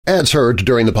Ads heard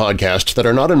during the podcast that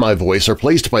are not in my voice are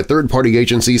placed by third-party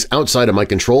agencies outside of my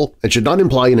control and should not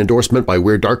imply an endorsement by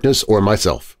Weird Darkness or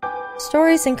myself.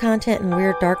 Stories and content in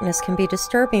Weird Darkness can be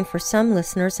disturbing for some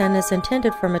listeners and is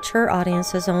intended for mature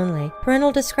audiences only.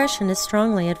 Parental discretion is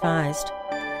strongly advised.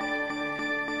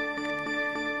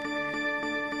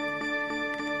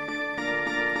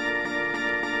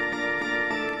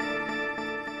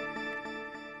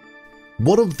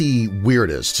 One of the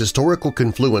weirdest historical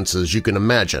confluences you can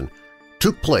imagine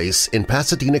took place in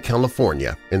Pasadena,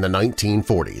 California in the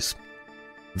 1940s.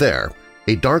 There,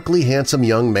 a darkly handsome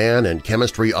young man and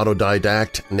chemistry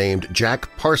autodidact named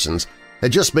Jack Parsons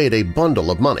had just made a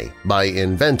bundle of money by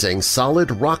inventing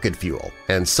solid rocket fuel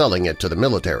and selling it to the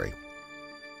military.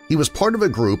 He was part of a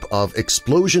group of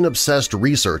explosion-obsessed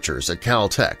researchers at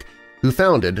Caltech who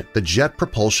founded the Jet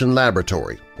Propulsion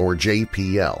Laboratory, or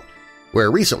JPL,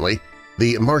 where recently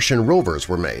the Martian rovers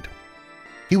were made.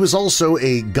 He was also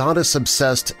a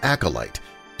goddess-obsessed acolyte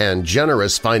and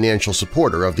generous financial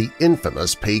supporter of the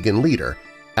infamous pagan leader,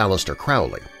 Aleister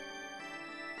Crowley.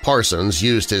 Parsons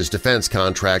used his defense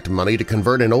contract money to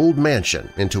convert an old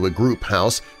mansion into a group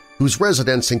house whose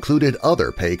residents included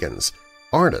other pagans,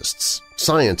 artists,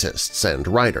 scientists, and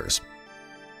writers.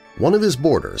 One of his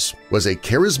boarders was a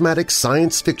charismatic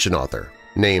science fiction author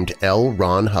named L.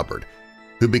 Ron Hubbard,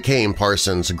 who became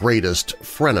Parsons' greatest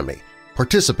frenemy,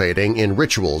 participating in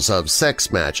rituals of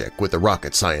sex magic with the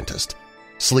rocket scientist,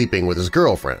 sleeping with his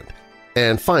girlfriend,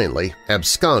 and finally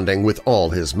absconding with all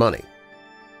his money.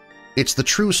 It's the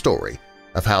true story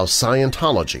of how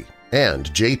Scientology and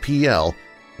JPL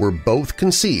were both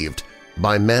conceived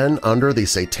by men under the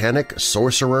satanic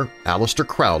sorcerer Aleister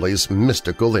Crowley's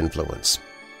mystical influence.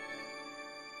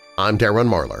 I'm Darren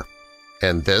Marlar,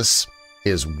 and this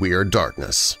is Weird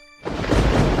Darkness.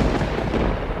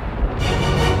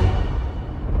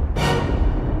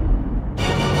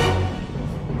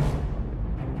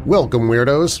 Welcome,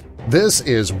 Weirdos! This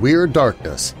is Weird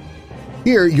Darkness.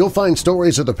 Here you'll find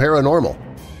stories of the paranormal,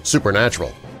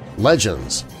 supernatural,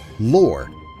 legends, lore,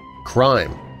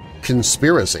 crime,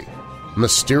 conspiracy,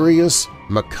 mysterious,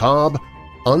 macabre,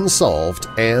 unsolved,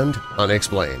 and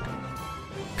unexplained.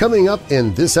 Coming up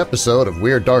in this episode of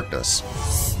Weird Darkness,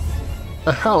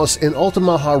 a house in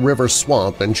Altamaha River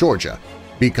Swamp in Georgia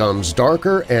becomes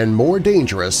darker and more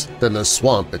dangerous than the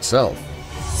swamp itself.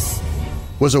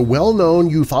 Was a well-known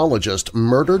ufologist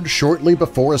murdered shortly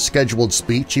before a scheduled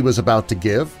speech he was about to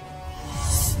give?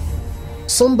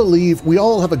 Some believe we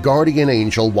all have a guardian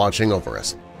angel watching over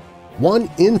us. One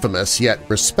infamous yet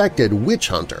respected witch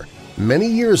hunter many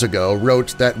years ago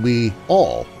wrote that we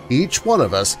all, each one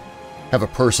of us, have a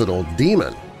personal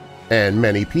demon, and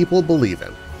many people believe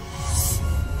him.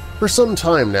 For some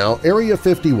time now, Area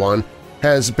 51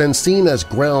 has been seen as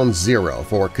ground zero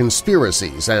for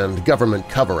conspiracies and government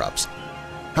cover-ups.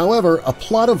 However, a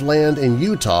plot of land in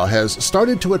Utah has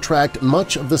started to attract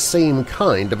much of the same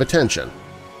kind of attention.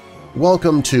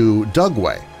 Welcome to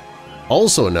Dugway,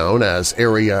 also known as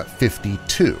Area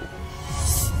 52.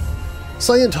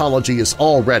 Scientology is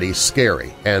already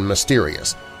scary and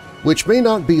mysterious, which may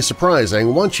not be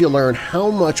surprising once you learn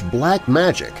how much black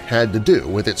magic had to do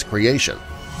with its creation.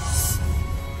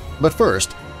 But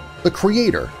first, the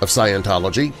creator of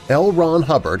Scientology, L. Ron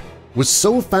Hubbard, was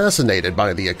so fascinated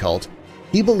by the occult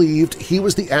he believed he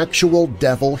was the actual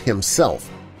devil himself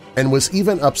and was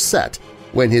even upset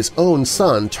when his own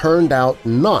son turned out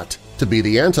not to be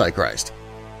the Antichrist.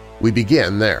 We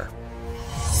begin there.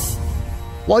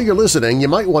 While you're listening, you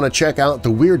might want to check out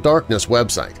the Weird Darkness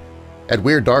website. At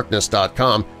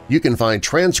WeirdDarkness.com, you can find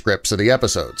transcripts of the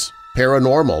episodes,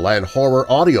 paranormal and horror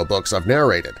audiobooks I've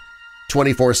narrated,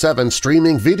 24/7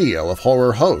 streaming video of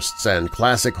horror hosts and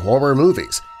classic horror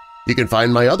movies. You can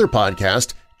find my other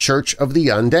podcast, Church of the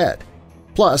Undead.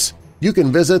 Plus, you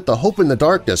can visit the Hope in the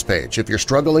Darkness page if you're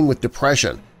struggling with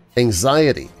depression,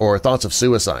 anxiety, or thoughts of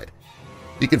suicide.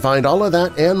 You can find all of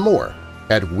that and more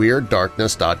at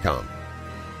WeirdDarkness.com.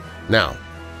 Now,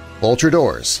 bolt your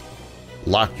doors,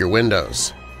 lock your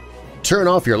windows, turn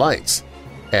off your lights,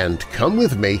 and come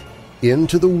with me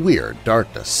into the Weird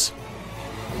Darkness.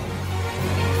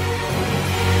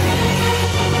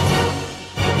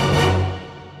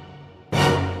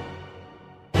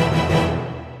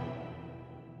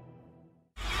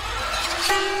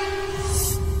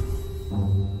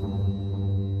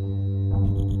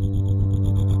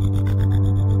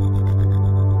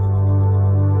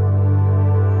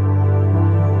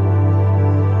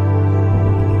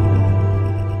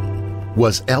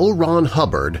 Was L. Ron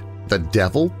Hubbard the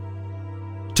devil?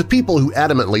 To people who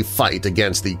adamantly fight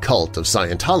against the cult of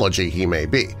Scientology he may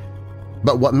be,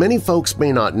 But what many folks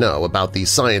may not know about the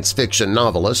science fiction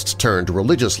novelist turned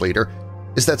religious leader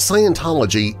is that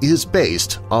Scientology is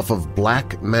based off of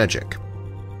black magic.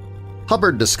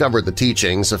 Hubbard discovered the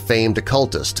teachings of famed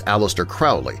occultist Aleister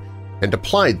Crowley and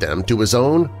applied them to his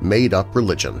own made-up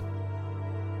religion.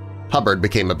 Hubbard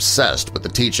became obsessed with the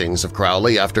teachings of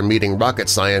Crowley after meeting rocket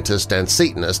scientist and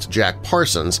Satanist Jack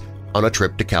Parsons on a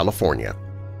trip to California.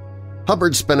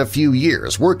 Hubbard spent a few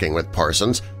years working with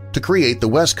Parsons to create the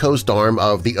West Coast arm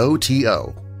of the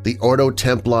OTO, the Ordo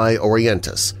Templi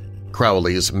Orientis,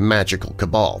 Crowley's magical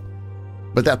cabal.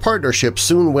 But that partnership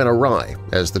soon went awry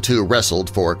as the two wrestled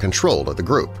for control of the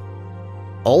group.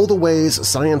 All the ways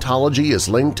Scientology is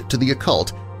linked to the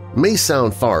occult may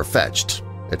sound far-fetched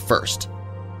at first,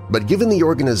 but given the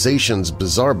organization's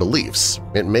bizarre beliefs,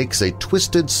 it makes a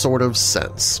twisted sort of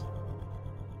sense.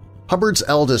 Hubbard's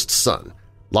eldest son,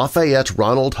 Lafayette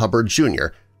Ronald Hubbard Jr.,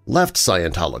 left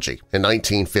Scientology in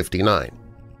 1959.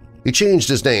 He changed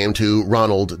his name to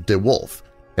Ronald DeWolf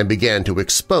and began to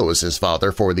expose his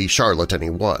father for the charlatan he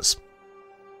was.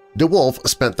 DeWolf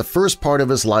spent the first part of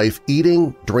his life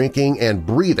eating, drinking, and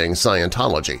breathing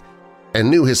Scientology and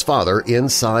knew his father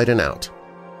inside and out.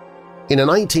 In a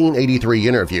 1983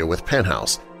 interview with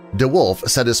Penthouse, DeWolf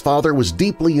said his father was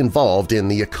deeply involved in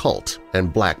the occult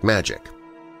and black magic.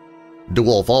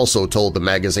 DeWolf also told the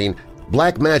magazine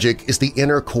black magic is the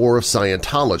inner core of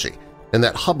Scientology and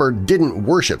that Hubbard didn't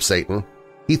worship Satan,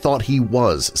 he thought he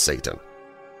was Satan.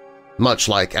 Much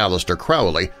like Aleister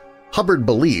Crowley, Hubbard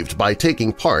believed by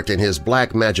taking part in his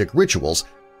black magic rituals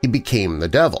he became the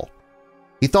devil.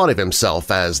 He thought of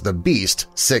himself as the Beast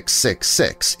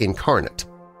 666 incarnate.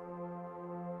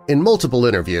 In multiple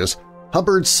interviews,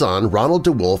 Hubbard's son Ronald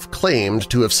DeWolf claimed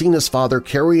to have seen his father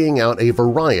carrying out a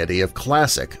variety of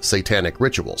classic satanic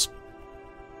rituals.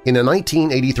 In a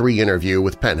 1983 interview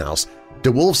with Penthouse,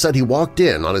 DeWolf said he walked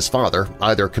in on his father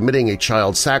either committing a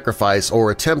child sacrifice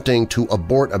or attempting to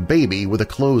abort a baby with a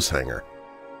clothes hanger.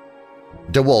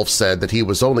 DeWolf said that he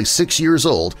was only 6 years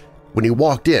old when he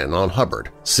walked in on Hubbard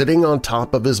sitting on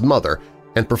top of his mother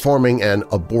and performing an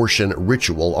abortion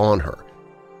ritual on her.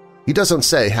 He doesn't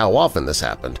say how often this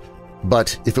happened,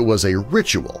 but if it was a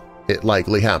ritual, it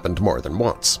likely happened more than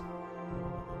once.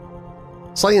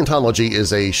 Scientology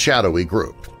is a shadowy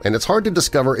group, and it's hard to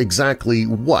discover exactly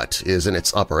what is in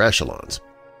its upper echelons.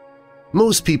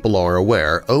 Most people are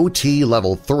aware OT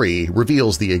Level 3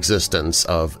 reveals the existence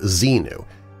of Xenu,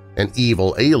 an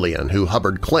evil alien who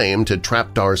Hubbard claimed had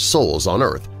trapped our souls on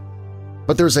Earth.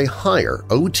 But there's a higher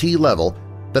OT level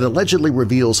that allegedly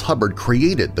reveals Hubbard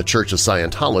created the Church of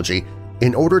Scientology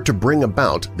in order to bring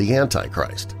about the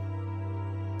Antichrist.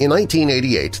 In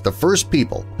 1988, the first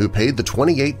people who paid the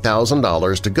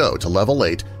 $28,000 to go to Level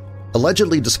 8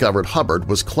 allegedly discovered Hubbard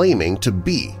was claiming to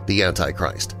be the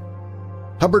Antichrist.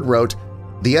 Hubbard wrote,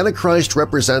 "The Antichrist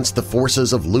represents the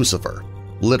forces of Lucifer,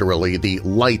 literally the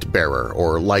light-bearer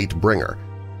or light-bringer,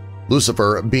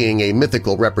 Lucifer being a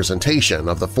mythical representation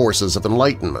of the forces of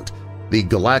enlightenment, the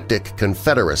Galactic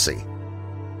Confederacy.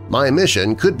 My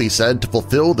mission could be said to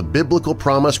fulfill the biblical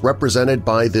promise represented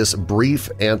by this brief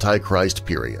Antichrist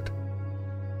period."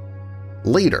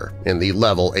 Later, in the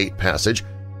Level 8 passage,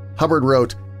 Hubbard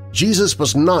wrote, "Jesus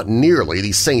was not nearly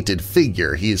the sainted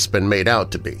figure he's been made out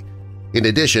to be. In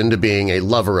addition to being a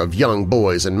lover of young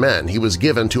boys and men, he was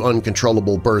given to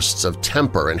uncontrollable bursts of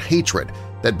temper and hatred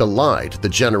that belied the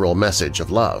general message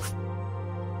of love."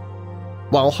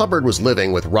 While Hubbard was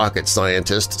living with rocket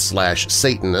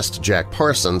scientist/Satanist Jack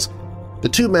Parsons, the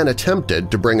two men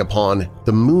attempted to bring upon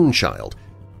the Moonchild,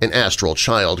 an astral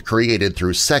child created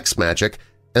through sex magic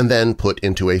and then put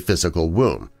into a physical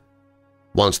womb.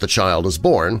 Once the child is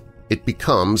born, it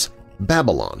becomes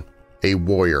Babylon, a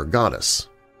warrior goddess.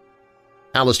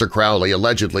 Aleister Crowley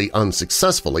allegedly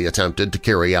unsuccessfully attempted to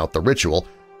carry out the ritual,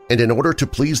 and in order to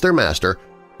please their master,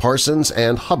 Parsons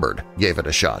and Hubbard gave it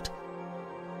a shot.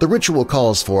 The ritual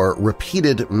calls for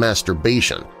repeated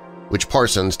masturbation, which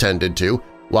Parsons tended to,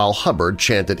 while Hubbard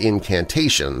chanted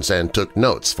incantations and took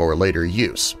notes for later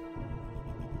use.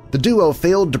 The duo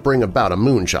failed to bring about a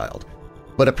Moonchild,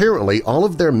 but apparently all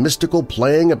of their mystical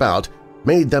playing about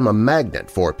made them a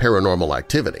magnet for paranormal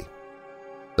activity.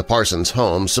 The Parsons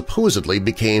home supposedly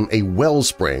became a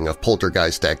wellspring of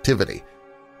poltergeist activity.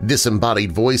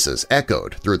 Disembodied voices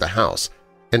echoed through the house,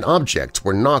 and objects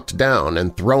were knocked down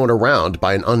and thrown around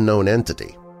by an unknown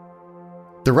entity.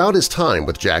 Throughout his time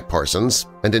with Jack Parsons,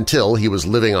 and until he was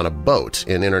living on a boat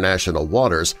in international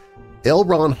waters, L.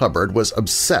 Ron Hubbard was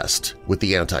obsessed with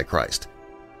the Antichrist.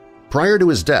 Prior to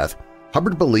his death,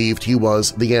 Hubbard believed he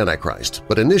was the Antichrist,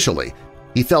 but initially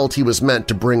he felt he was meant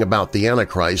to bring about the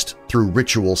Antichrist through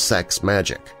ritual sex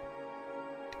magic.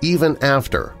 Even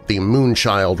after the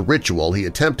moonchild ritual he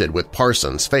attempted with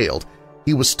Parsons failed,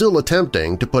 he was still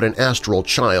attempting to put an astral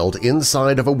child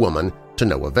inside of a woman to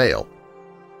no avail.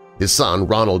 His son,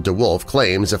 Ronald DeWolf,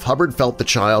 claims if Hubbard felt the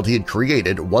child he had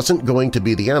created wasn't going to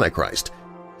be the Antichrist,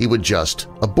 he would just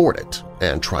abort it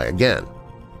and try again.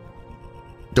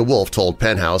 DeWolf told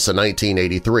Penthouse in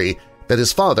 1983 that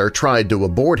his father tried to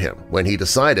abort him when he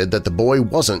decided that the boy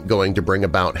wasn't going to bring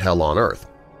about hell on earth.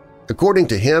 According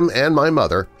to him and my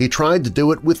mother, he tried to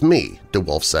do it with me,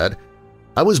 DeWolf said.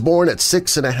 I was born at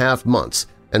 6.5 months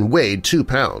and weighed 2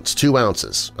 pounds, 2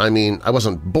 ounces. I mean, I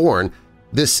wasn't born.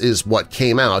 This is what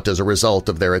came out as a result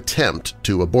of their attempt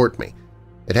to abort me.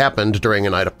 It happened during a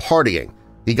night of partying.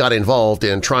 He got involved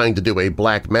in trying to do a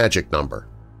black magic number.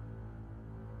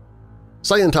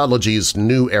 Scientology's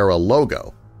New Era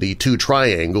logo, the 2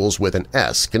 triangles with an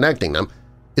S connecting them,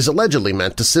 is allegedly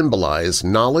meant to symbolize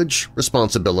knowledge,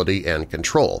 responsibility, and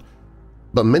control,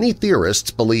 but many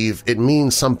theorists believe it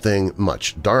means something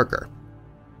much darker.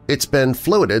 It's been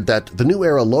floated that the New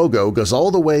Era logo goes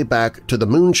all the way back to the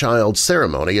Moonchild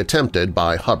ceremony attempted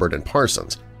by Hubbard and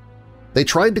Parsons. They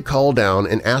tried to call down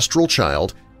an astral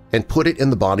child and put it in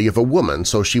the body of a woman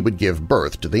so she would give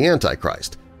birth to the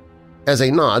Antichrist. As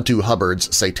a nod to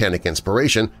Hubbard's satanic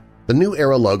inspiration, the New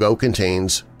Era logo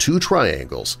contains 2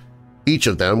 triangles, each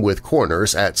of them with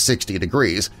corners at 60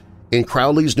 degrees. In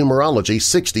Crowley's numerology,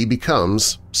 60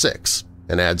 becomes 6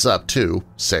 and adds up to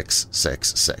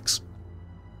 666.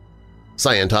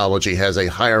 Scientology has a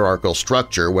hierarchical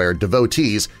structure where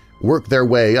devotees work their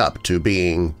way up to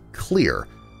being clear,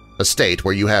 a state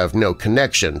where you have no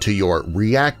connection to your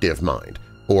reactive mind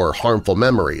or harmful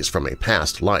memories from a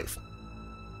past life.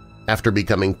 After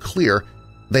becoming clear,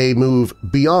 they move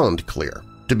beyond clear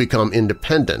to become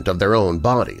independent of their own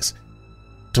bodies.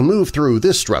 To move through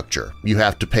this structure, you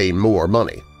have to pay more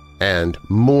money and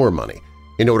more money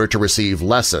in order to receive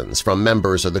lessons from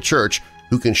members of the church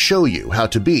who can show you how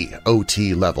to be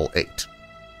OT Level 8.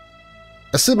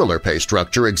 A similar pay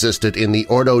structure existed in the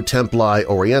Ordo Templi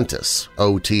Orientis,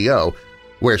 OTO,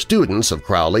 where students of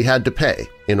Crowley had to pay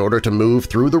in order to move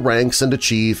through the ranks and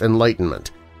achieve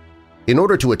enlightenment. In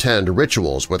order to attend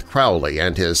rituals with Crowley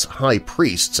and his high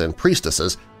priests and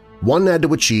priestesses, one had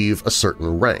to achieve a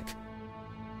certain rank.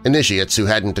 Initiates who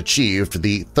hadn't achieved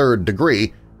the 3rd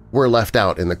degree were left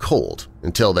out in the cold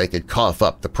until they could cough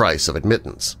up the price of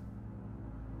admittance.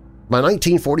 By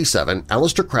 1947,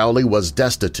 Aleister Crowley was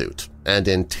destitute and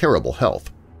in terrible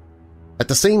health. At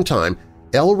the same time,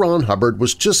 L. Ron Hubbard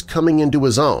was just coming into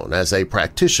his own as a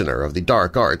practitioner of the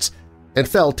dark arts and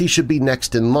felt he should be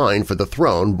next in line for the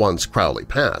throne once Crowley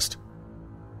passed.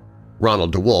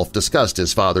 Ronald DeWolf discussed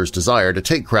his father's desire to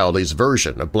take Crowley's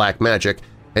version of black magic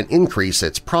and increase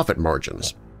its profit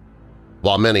margins.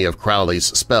 While many of Crowley's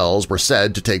spells were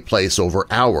said to take place over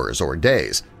hours or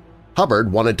days,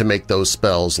 Hubbard wanted to make those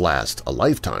spells last a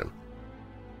lifetime.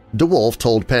 DeWolf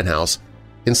told Penthouse,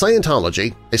 "In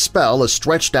Scientology, a spell is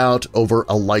stretched out over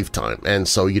a lifetime, and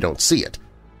so you don't see it.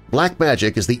 Black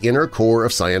magic is the inner core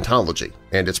of Scientology,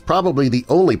 and it's probably the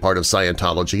only part of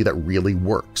Scientology that really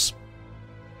works."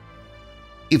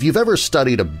 If you've ever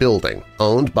studied a building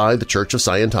owned by the Church of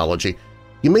Scientology,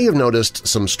 you may have noticed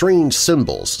some strange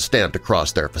symbols stamped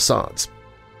across their facades.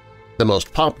 The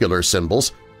most popular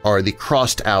symbols are the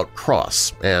crossed-out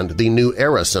cross and the New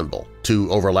Era symbol, 2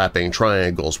 overlapping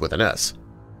triangles with an S.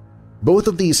 Both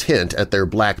of these hint at their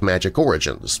black magic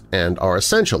origins and are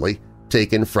essentially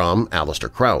taken from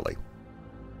Aleister Crowley.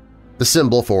 The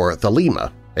symbol for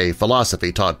Thelema, a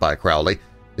philosophy taught by Crowley,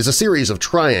 is a series of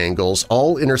triangles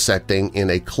all intersecting in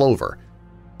a clover.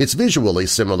 It's visually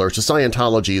similar to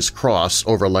Scientology's cross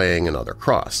overlaying another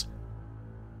cross.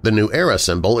 The New Era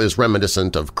symbol is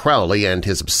reminiscent of Crowley and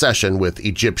his obsession with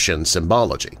Egyptian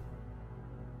symbology.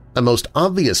 A most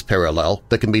obvious parallel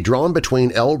that can be drawn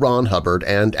between L. Ron Hubbard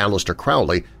and Aleister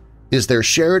Crowley is their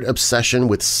shared obsession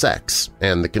with sex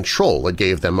and the control it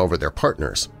gave them over their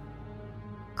partners.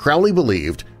 Crowley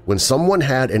believed when someone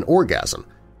had an orgasm,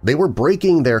 they were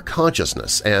breaking their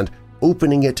consciousness and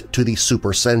opening it to the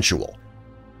supersensual.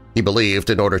 He believed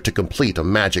in order to complete a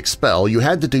magic spell you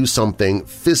had to do something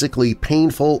physically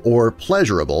painful or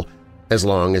pleasurable as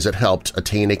long as it helped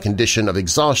attain a condition of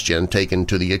exhaustion taken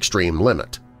to the extreme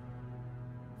limit.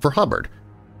 For Hubbard,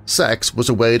 sex was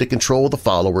a way to control the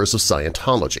followers of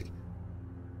Scientology.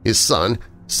 His son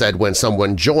said when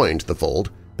someone joined the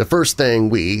fold, the first thing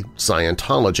we,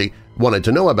 Scientology, wanted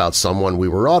to know about someone we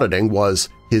were auditing was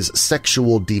his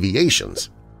sexual deviations.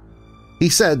 He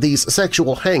said these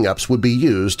sexual hang-ups would be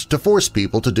used to force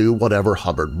people to do whatever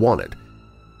Hubbard wanted.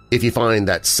 If you find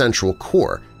that central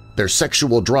core, their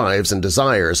sexual drives and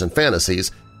desires and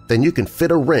fantasies, then you can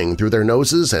fit a ring through their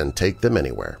noses and take them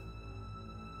anywhere.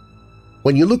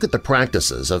 When you look at the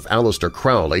practices of Aleister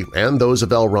Crowley and those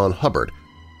of L. Ron Hubbard,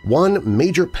 one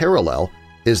major parallel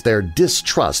is their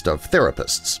distrust of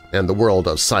therapists and the world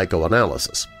of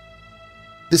psychoanalysis.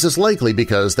 This is likely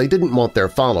because they didn't want their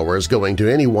followers going to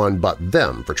anyone but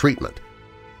them for treatment.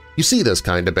 You see this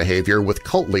kind of behavior with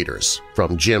cult leaders,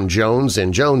 from Jim Jones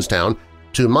in Jonestown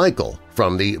to Michael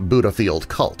from the Buddha Field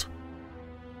cult.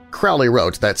 Crowley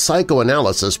wrote that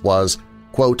psychoanalysis was,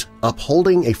 quote,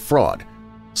 upholding a fraud.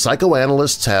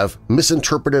 Psychoanalysts have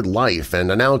misinterpreted life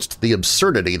and announced the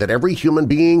absurdity that every human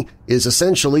being is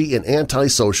essentially an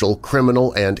antisocial,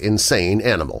 criminal, and insane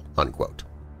animal, unquote.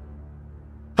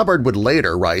 Hubbard would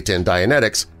later write in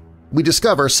Dianetics, "We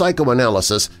discover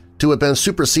psychoanalysis to have been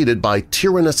superseded by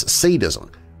tyrannous sadism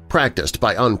practiced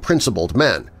by unprincipled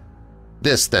men.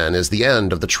 This, then, is the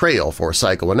end of the trail for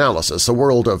psychoanalysis, a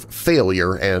world of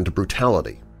failure and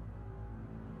brutality."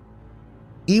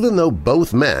 Even though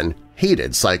both men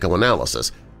hated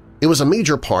psychoanalysis, it was a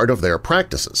major part of their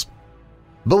practices.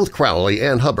 Both Crowley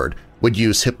and Hubbard would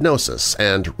use hypnosis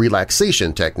and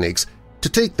relaxation techniques to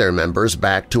take their members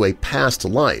back to a past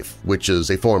life, which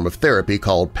is a form of therapy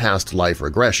called past life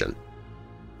regression.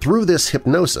 Through this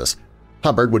hypnosis,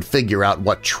 Hubbard would figure out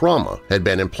what trauma had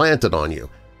been implanted on you,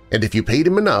 and if you paid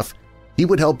him enough, he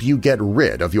would help you get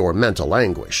rid of your mental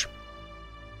anguish.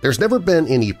 There's never been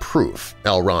any proof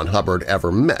L. Ron Hubbard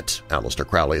ever met Aleister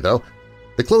Crowley, though.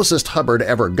 The closest Hubbard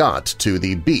ever got to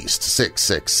the Beast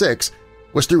 666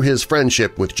 was through his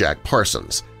friendship with Jack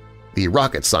Parsons, the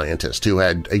rocket scientist who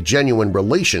had a genuine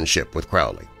relationship with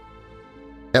Crowley.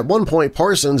 At one point,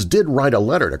 Parsons did write a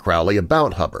letter to Crowley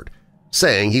about Hubbard,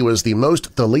 saying he was the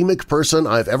most thelemic person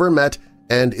I've ever met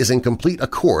and is in complete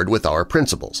accord with our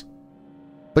principles.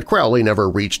 But Crowley never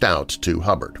reached out to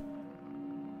Hubbard.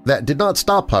 That did not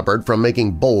stop Hubbard from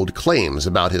making bold claims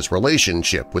about his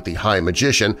relationship with the High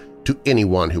Magician to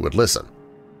anyone who would listen.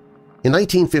 In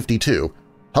 1952,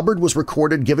 Hubbard was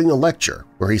recorded giving a lecture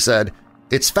where he said,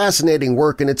 "It's fascinating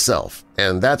work in itself,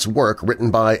 and that's work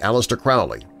written by Aleister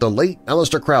Crowley, the late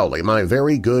Aleister Crowley, my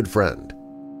very good friend."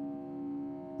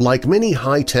 Like many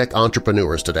high-tech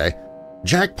entrepreneurs today,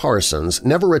 Jack Parsons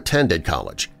never attended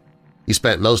college. He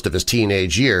spent most of his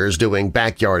teenage years doing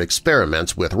backyard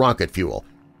experiments with rocket fuel,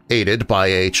 aided by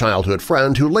a childhood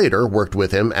friend who later worked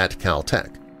with him at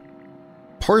Caltech.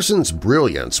 Parsons'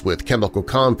 brilliance with chemical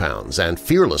compounds and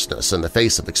fearlessness in the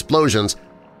face of explosions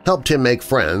helped him make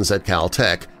friends at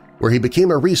Caltech, where he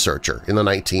became a researcher in the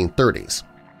 1930s.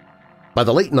 By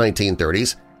the late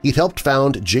 1930s, he'd helped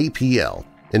found JPL,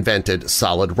 invented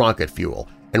solid rocket fuel,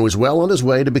 and was well on his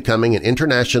way to becoming an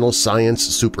international science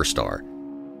superstar.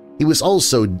 He was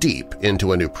also deep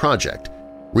into a new project,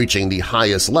 reaching the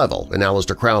highest level in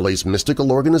Aleister Crowley's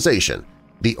mystical organization,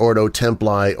 the Ordo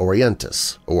Templi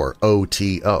Orientis, or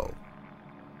OTO.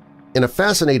 In a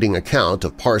fascinating account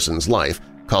of Parsons' life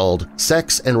called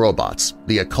Sex and Robots,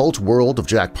 The Occult World of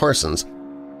Jack Parsons,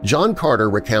 John Carter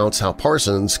recounts how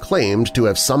Parsons claimed to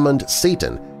have summoned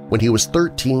Satan when he was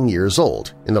 13 years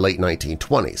old in the late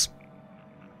 1920s.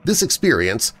 This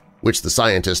experience, which the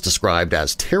scientist described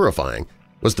as terrifying,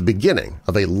 was the beginning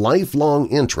of a lifelong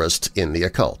interest in the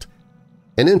occult,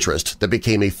 an interest that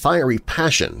became a fiery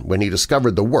passion when he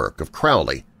discovered the work of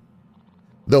Crowley.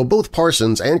 Though both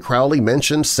Parsons and Crowley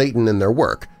mentioned Satan in their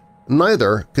work,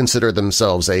 neither considered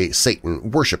themselves a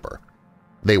Satan worshiper.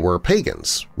 They were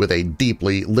pagans with a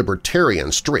deeply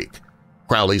libertarian streak.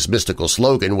 Crowley's mystical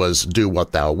slogan was "Do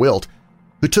what thou wilt,"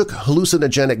 who took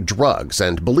hallucinogenic drugs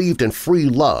and believed in free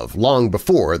love long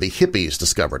before the hippies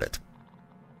discovered it.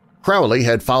 Crowley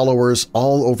had followers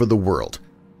all over the world,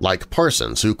 like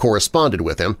Parsons, who corresponded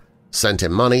with him, sent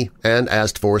him money, and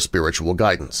asked for spiritual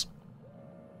guidance.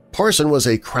 Parson was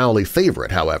a Crowley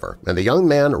favorite, however, and the young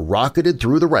man rocketed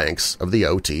through the ranks of the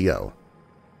OTO.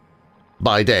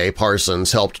 By day,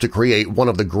 Parsons helped to create one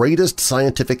of the greatest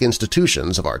scientific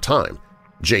institutions of our time,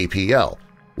 JPL,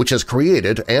 which has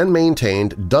created and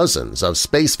maintained dozens of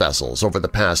space vessels over the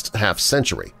past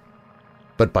half-century.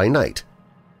 But by night,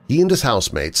 he and his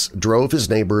housemates drove his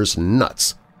neighbors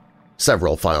nuts.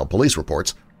 Several filed police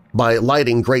reports by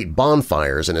lighting great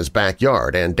bonfires in his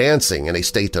backyard and dancing in a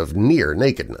state of near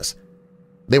nakedness.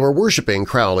 They were worshiping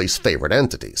Crowley's favorite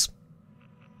entities.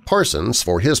 Parsons,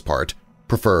 for his part,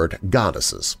 preferred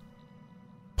goddesses.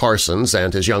 Parsons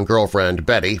and his young girlfriend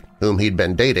Betty, whom he'd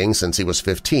been dating since he was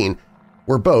 15,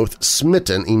 were both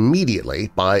smitten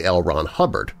immediately by L. Ron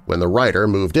Hubbard when the writer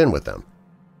moved in with them.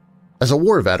 As a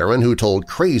war veteran who told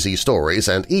crazy stories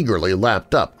and eagerly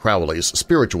lapped up Crowley's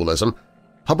spiritualism,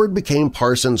 Hubbard became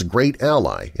Parsons' great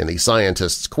ally in the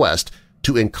scientist's quest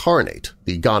to incarnate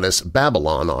the goddess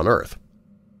Babylon on Earth.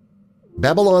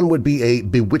 Babylon would be a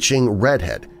bewitching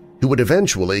redhead who would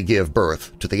eventually give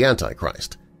birth to the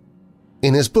Antichrist.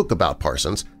 In his book about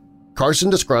Parsons, Carson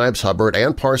describes Hubbard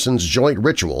and Parsons' joint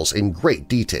rituals in great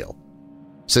detail.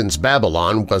 Since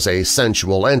Babylon was a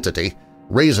sensual entity,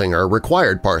 raising her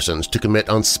required Parsons to commit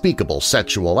unspeakable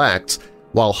sexual acts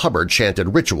while Hubbard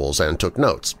chanted rituals and took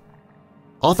notes.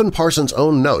 Often Parsons'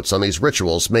 own notes on these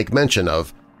rituals make mention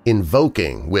of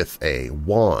invoking with a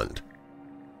wand.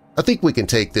 I think we can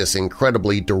take this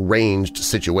incredibly deranged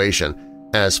situation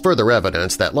as further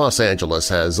evidence that Los Angeles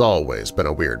has always been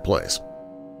a weird place.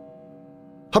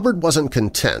 Hubbard wasn't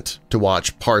content to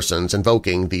watch Parsons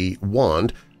invoking the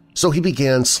wand, so he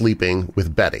began sleeping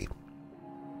with Betty.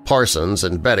 Parsons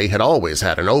and Betty had always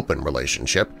had an open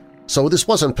relationship, so this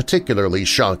wasn't particularly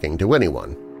shocking to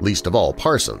anyone, least of all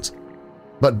Parsons.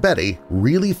 But Betty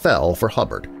really fell for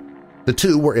Hubbard. The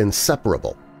two were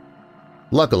inseparable.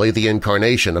 Luckily, the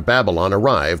incarnation of Babylon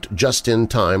arrived just in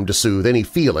time to soothe any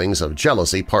feelings of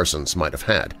jealousy Parsons might have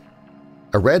had.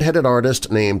 A red-headed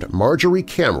artist named Marjorie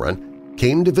Cameron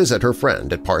came to visit her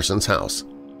friend at Parsons' house,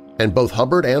 and both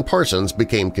Hubbard and Parsons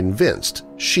became convinced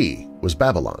she was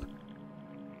Babylon.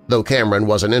 Though Cameron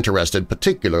wasn't interested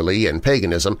particularly in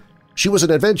paganism, she was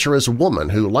an adventurous woman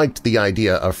who liked the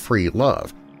idea of free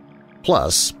love.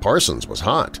 Plus, Parsons was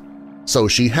hot, so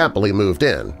she happily moved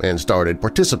in and started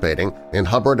participating in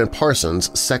Hubbard and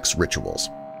Parsons' sex rituals.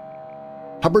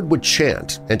 Hubbard would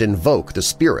chant and invoke the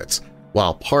spirits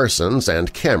while Parsons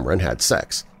and Cameron had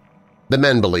sex. The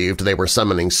men believed they were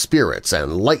summoning spirits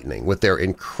and lightning with their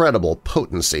incredible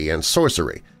potency and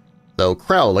sorcery, though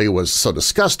Crowley was so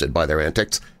disgusted by their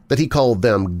antics that he called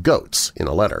them goats in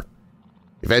a letter.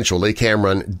 Eventually,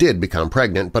 Cameron did become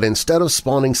pregnant, but instead of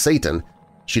spawning Satan,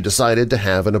 she decided to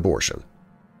have an abortion.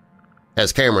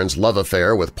 As Cameron's love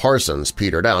affair with Parsons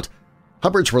petered out,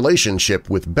 Hubbard's relationship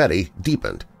with Betty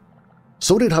deepened.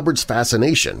 So did Hubbard's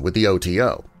fascination with the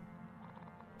OTO.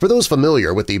 For those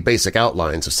familiar with the basic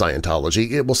outlines of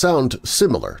Scientology, it will sound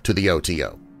similar to the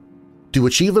OTO. To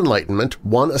achieve enlightenment,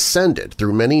 one ascended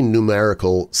through many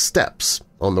numerical steps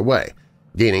on the way,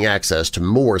 gaining access to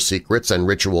more secrets and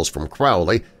rituals from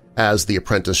Crowley as the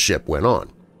apprenticeship went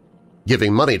on.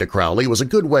 Giving money to Crowley was a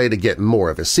good way to get more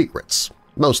of his secrets,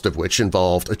 most of which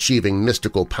involved achieving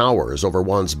mystical powers over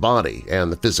one's body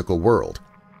and the physical world.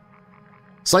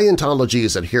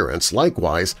 Scientology's adherents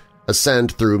likewise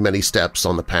ascend through many steps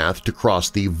on the path to cross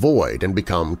the void and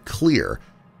become clear,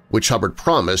 which Hubbard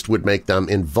promised would make them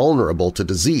invulnerable to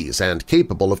disease and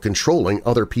capable of controlling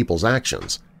other people's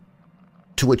actions.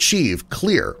 To achieve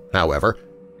clear, however,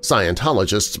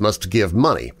 Scientologists must give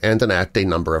money and enact a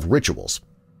number of rituals.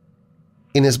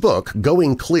 In his book,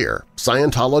 Going Clear,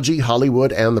 Scientology,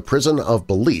 Hollywood, and the Prison of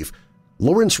Belief,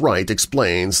 Lawrence Wright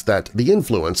explains that the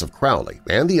influence of Crowley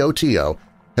and the OTO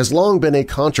has long been a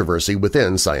controversy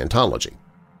within Scientology.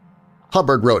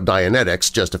 Hubbard wrote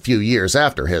Dianetics just a few years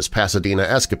after his Pasadena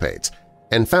escapades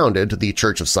and founded the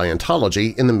Church of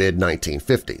Scientology in the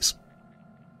mid-1950s.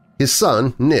 His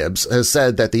son, Nibs, has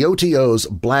said that the OTO's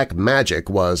black magic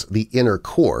was the inner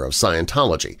core of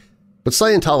Scientology, but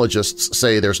Scientologists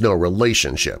say there's no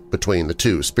relationship between the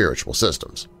two spiritual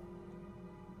systems.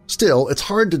 Still, it's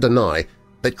hard to deny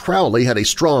that Crowley had a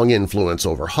strong influence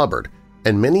over Hubbard,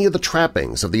 and many of the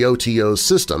trappings of the OTO's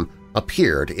system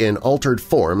appeared in altered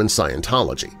form in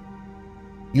Scientology.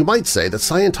 You might say that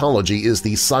Scientology is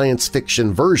the science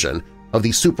fiction version of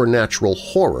the supernatural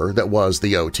horror that was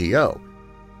the OTO.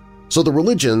 So the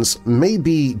religions may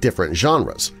be different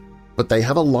genres, but they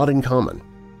have a lot in common.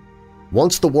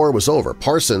 Once the war was over,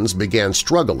 Parsons began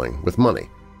struggling with money.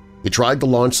 He tried to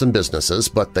launch some businesses,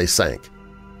 but they sank.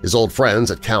 His old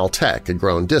friends at Caltech had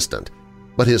grown distant,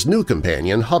 but his new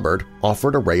companion, Hubbard,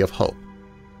 offered a ray of hope.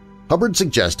 Hubbard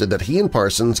suggested that he and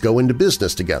Parsons go into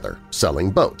business together, selling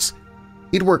boats.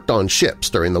 He'd worked on ships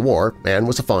during the war and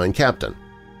was a fine captain.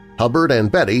 Hubbard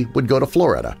and Betty would go to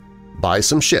Florida, buy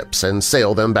some ships and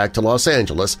sail them back to Los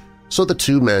Angeles so the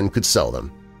two men could sell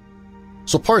them.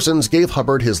 So Parsons gave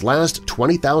Hubbard his last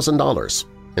 $20,000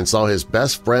 and saw his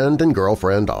best friend and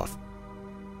girlfriend off.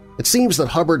 It seems that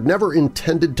Hubbard never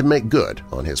intended to make good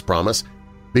on his promise,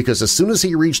 because as soon as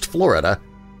he reached Florida,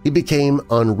 he became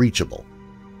unreachable.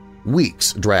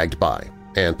 Weeks dragged by,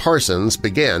 and Parsons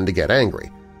began to get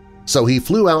angry. So he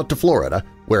flew out to Florida,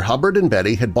 where Hubbard and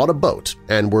Betty had bought a boat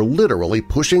and were literally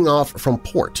pushing off from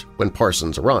port when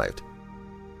Parsons arrived.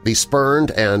 The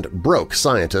spurned and broke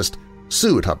scientist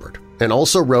sued Hubbard and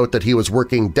also wrote that he was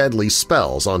working deadly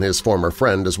spells on his former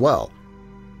friend as well.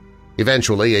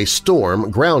 Eventually, a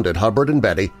storm grounded Hubbard and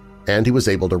Betty, and he was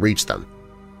able to reach them.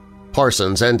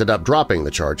 Parsons ended up dropping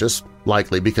the charges,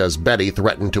 likely because Betty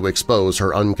threatened to expose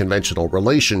her unconventional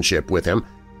relationship with him,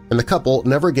 and the couple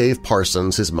never gave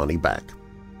Parsons his money back.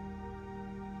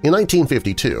 In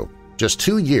 1952, just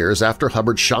 2 years after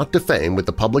Hubbard shot to fame with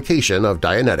the publication of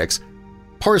Dianetics,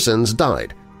 Parsons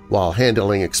died while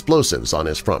handling explosives on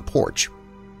his front porch.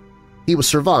 He was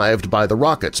survived by the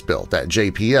rockets built at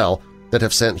JPL that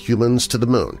have sent humans to the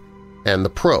Moon, and the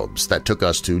probes that took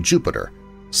us to Jupiter,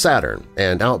 Saturn,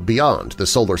 and out beyond the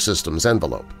solar system's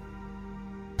envelope.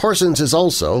 Parsons is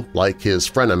also, like his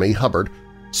frenemy Hubbard,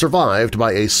 survived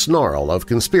by a snarl of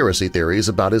conspiracy theories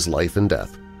about his life and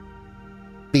death.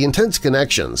 The intense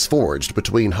connections forged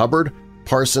between Hubbard,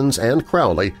 Parsons, and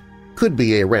Crowley could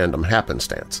be a random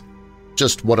happenstance,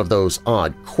 just one of those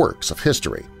odd quirks of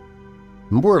history.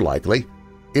 More likely,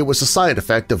 it was a side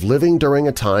effect of living during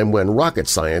a time when rocket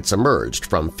science emerged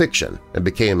from fiction and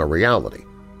became a reality.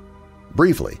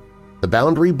 Briefly, the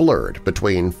boundary blurred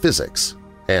between physics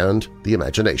and the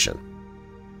imagination.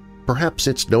 Perhaps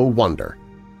it's no wonder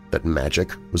that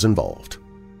magic was involved.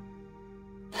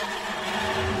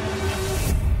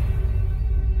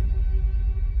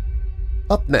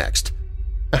 Up next,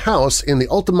 a house in the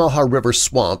Altamaha River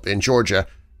Swamp in Georgia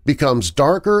becomes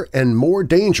darker and more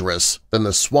dangerous than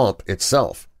the swamp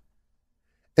itself.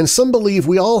 And some believe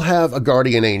we all have a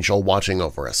guardian angel watching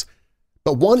over us,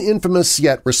 but one infamous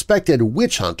yet respected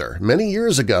witch hunter many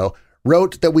years ago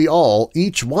wrote that we all,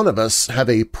 each one of us, have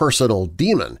a personal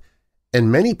demon,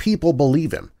 and many people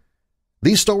believe him.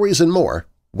 These stories and more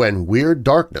when Weird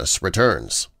Darkness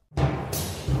returns.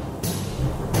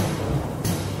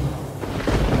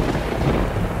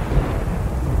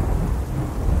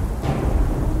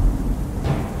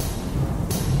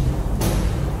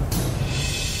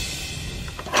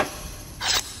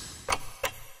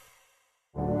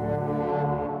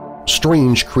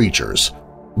 Strange creatures,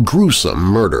 gruesome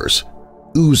murders,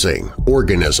 oozing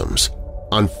organisms,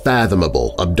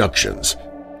 unfathomable abductions,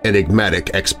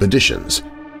 enigmatic expeditions,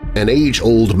 an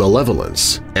age-old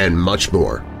malevolence, and much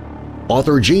more.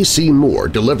 Author J.C. Moore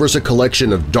delivers a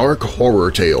collection of dark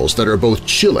horror tales that are both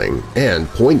chilling and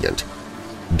poignant.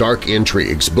 Dark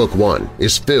Intrigues Book 1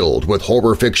 is filled with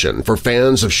horror fiction for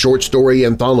fans of short story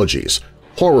anthologies,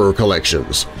 horror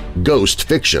collections, ghost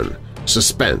fiction,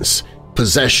 suspense,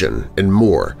 possession, and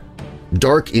more.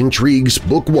 Dark Intrigues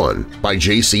Book 1 by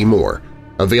J.C. Moore,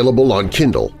 available on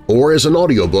Kindle or as an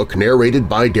audiobook narrated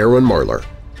by Darren Marlar.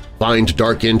 Find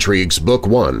Dark Intrigues Book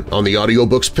 1 on the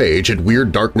audiobooks page at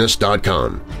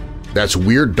WeirdDarkness.com. That's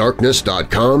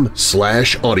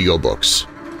WeirdDarkness.com/audiobooks.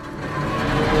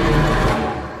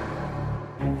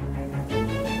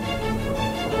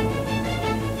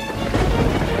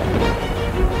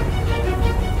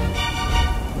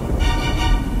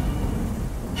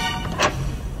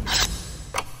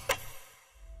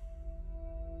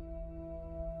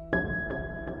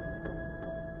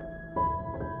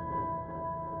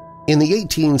 In the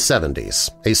 1870s,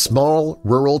 a small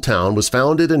rural town was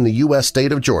founded in the U.S.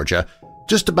 state of Georgia,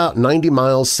 just about 90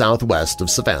 miles southwest of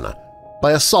Savannah,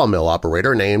 by a sawmill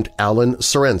operator named Allen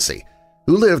Sorensi,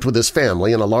 who lived with his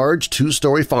family in a large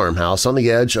 2-story farmhouse on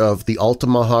the edge of the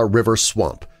Altamaha River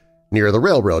Swamp, near the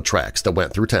railroad tracks that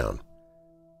went through town.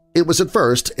 It was at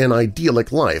first an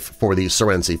idyllic life for the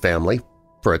Sorensi family,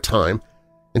 for a time,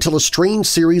 until a strange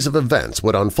series of events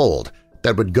would unfold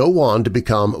that would go on to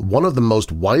become one of the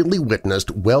most widely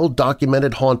witnessed,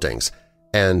 well-documented hauntings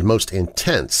and most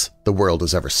intense the world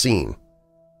has ever seen.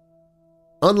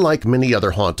 Unlike many other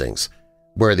hauntings,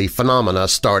 where the phenomena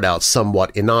start out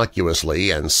somewhat innocuously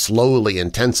and slowly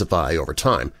intensify over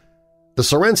time, the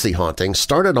Sorensi haunting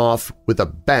started off with a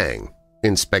bang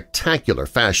in spectacular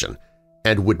fashion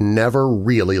and would never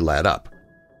really let up.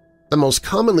 The most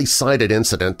commonly cited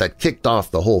incident that kicked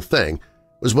off the whole thing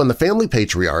was when the family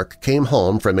patriarch came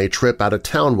home from a trip out of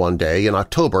town one day in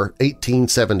October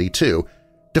 1872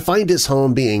 to find his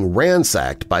home being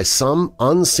ransacked by some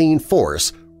unseen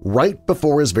force right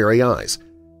before his very eyes,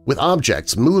 with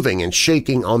objects moving and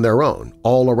shaking on their own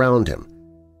all around him.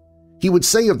 He would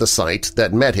say of the sight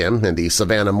that met him in the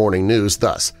Savannah Morning News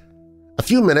thus, "A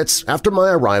few minutes after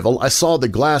my arrival I saw the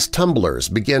glass tumblers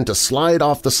begin to slide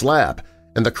off the slab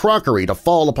and the crockery to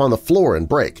fall upon the floor and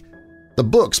break. The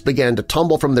books began to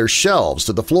tumble from their shelves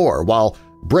to the floor, while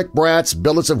brick-brats,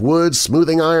 billets of wood,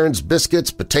 smoothing irons,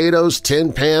 biscuits, potatoes,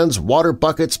 tin pans, water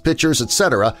buckets, pitchers,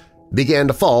 etc. began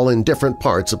to fall in different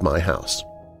parts of my house."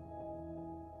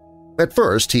 At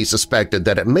first he suspected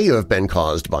that it may have been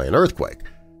caused by an earthquake,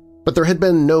 but there had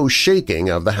been no shaking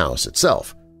of the house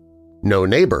itself. No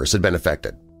neighbors had been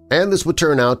affected, and this would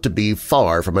turn out to be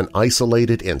far from an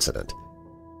isolated incident.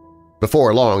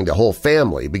 Before long, the whole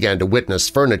family began to witness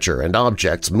furniture and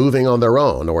objects moving on their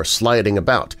own or sliding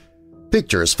about,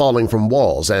 pictures falling from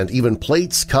walls, and even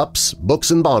plates, cups, books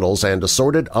and bottles, and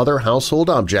assorted other household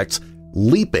objects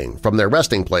leaping from their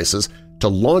resting places to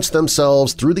launch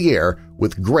themselves through the air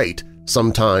with great,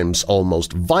 sometimes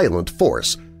almost violent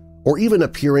force, or even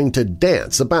appearing to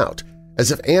dance about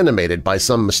as if animated by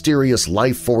some mysterious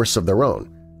life force of their own.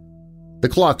 The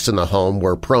clocks in the home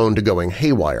were prone to going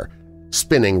haywire,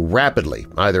 spinning rapidly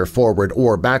either forward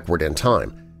or backward in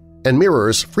time, and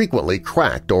mirrors frequently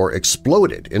cracked or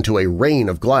exploded into a rain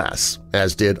of glass,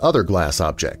 as did other glass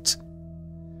objects.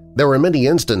 There were many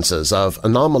instances of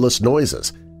anomalous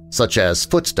noises, such as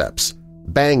footsteps,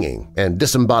 banging and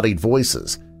disembodied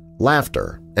voices,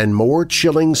 laughter, and more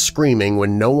chilling screaming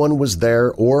when no one was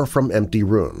there or from empty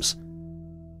rooms.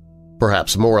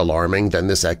 Perhaps more alarming than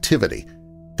this activity,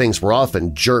 things were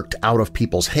often jerked out of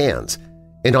people's hands,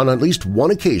 and on at least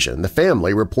one occasion the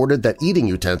family reported that eating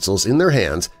utensils in their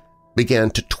hands began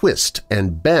to twist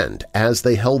and bend as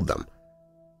they held them.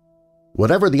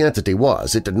 Whatever the entity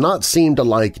was, it did not seem to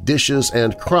like dishes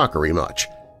and crockery much,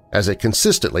 as it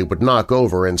consistently would knock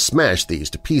over and smash these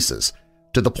to pieces,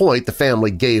 to the point the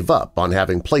family gave up on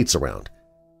having plates around.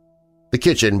 The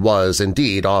kitchen was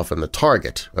indeed often the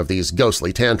target of these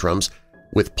ghostly tantrums,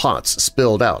 with pots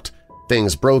spilled out,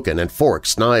 things broken, and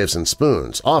forks, knives, and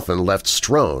spoons often left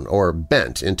strewn or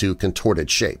bent into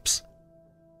contorted shapes.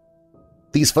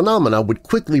 These phenomena would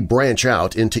quickly branch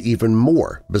out into even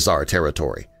more bizarre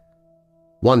territory.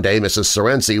 One day Mrs.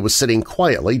 Sorensi was sitting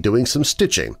quietly doing some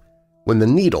stitching when the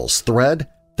needles, thread,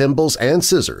 thimbles, and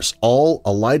scissors all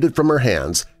alighted from her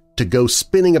hands to go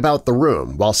spinning about the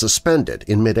room while suspended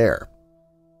in midair.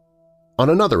 On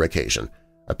another occasion,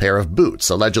 a pair of boots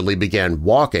allegedly began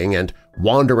walking and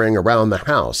wandering around the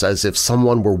house as if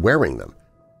someone were wearing them.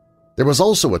 There was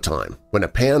also a time when a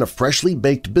pan of freshly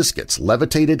baked biscuits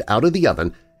levitated out of the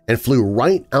oven and flew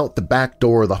right out the back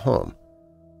door of the home.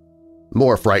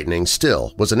 More frightening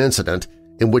still was an incident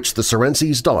in which the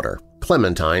Sorensi's daughter,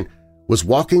 Clementine, was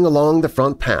walking along the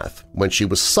front path when she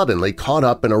was suddenly caught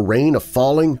up in a rain of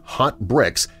falling hot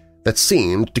bricks that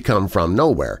seemed to come from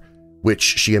nowhere, which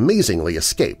she amazingly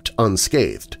escaped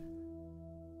unscathed.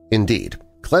 Indeed,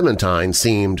 Clementine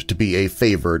seemed to be a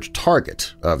favored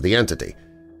target of the entity,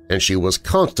 and she was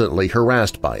constantly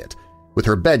harassed by it, with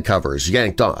her bed covers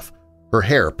yanked off, her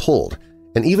hair pulled,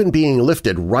 and even being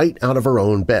lifted right out of her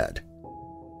own bed.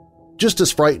 Just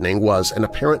as frightening was an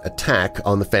apparent attack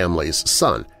on the family's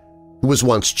son, who was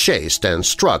once chased and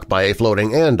struck by a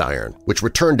floating andiron, which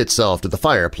returned itself to the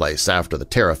fireplace after the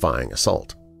terrifying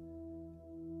assault.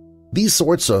 These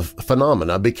sorts of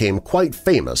phenomena became quite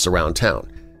famous around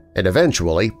town, and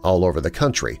eventually all over the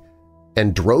country,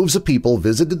 and droves of people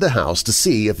visited the house to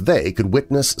see if they could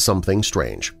witness something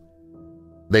strange.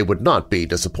 They would not be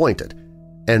disappointed,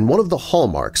 and one of the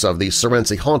hallmarks of the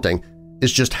Sorensi haunting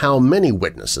is just how many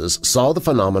witnesses saw the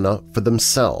phenomena for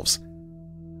themselves.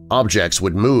 Objects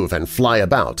would move and fly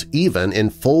about, even in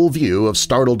full view of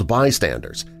startled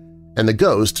bystanders, and the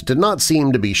ghost did not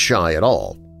seem to be shy at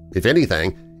all. If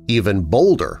anything, even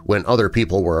bolder when other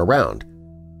people were around.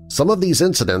 Some of these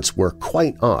incidents were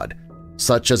quite odd,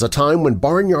 such as a time when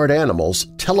barnyard animals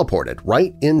teleported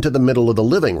right into the middle of the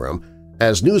living room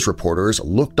as news reporters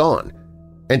looked on,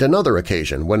 and another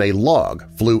occasion when a log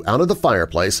flew out of the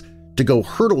fireplace to go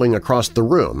hurtling across the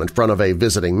room in front of a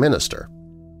visiting minister.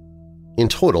 In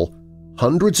total,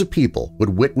 hundreds of people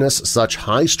would witness such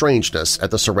high strangeness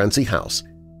at the Sorensi house,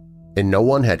 and no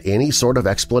one had any sort of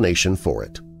explanation for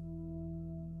it.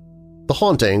 The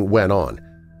haunting went on,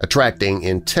 attracting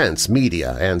intense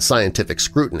media and scientific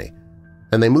scrutiny,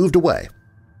 and they moved away.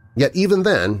 Yet even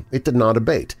then, it did not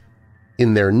abate.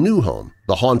 In their new home,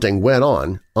 the haunting went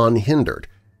on unhindered.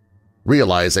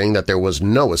 Realizing that there was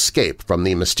no escape from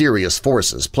the mysterious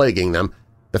forces plaguing them,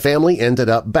 the family ended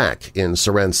up back in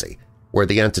Sorensi, where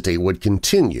the entity would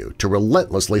continue to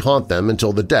relentlessly haunt them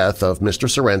until the death of Mr.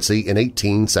 Sorensi in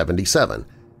 1877,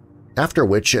 after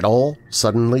which it all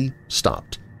suddenly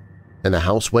stopped, and the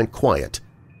house went quiet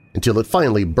until it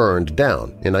finally burned down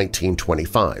in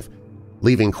 1925,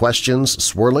 leaving questions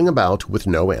swirling about with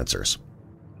no answers.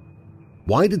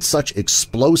 Why did such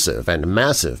explosive and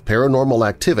massive paranormal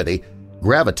activity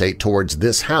gravitate towards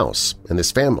this house and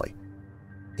this family?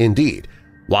 Indeed,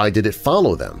 why did it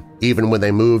follow them even when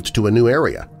they moved to a new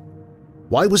area?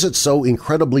 Why was it so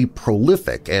incredibly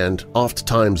prolific and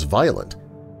oft-times violent?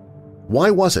 Why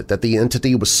was it that the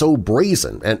entity was so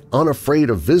brazen and unafraid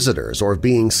of visitors or of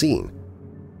being seen?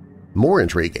 More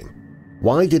intriguing,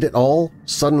 why did it all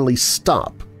suddenly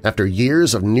stop after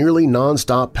years of nearly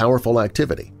non-stop powerful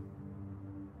activity?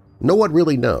 No one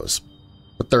really knows,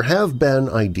 but there have been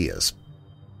ideas.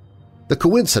 The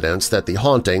coincidence that the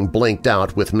haunting blinked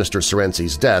out with Mr.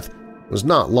 Serensi's death was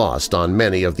not lost on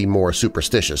many of the more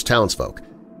superstitious townsfolk,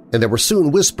 and there were soon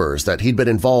whispers that he'd been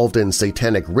involved in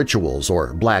satanic rituals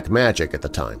or black magic at the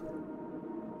time.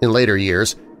 In later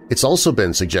years, it's also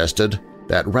been suggested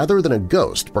that rather than a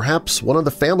ghost, perhaps one of the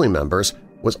family members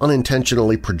was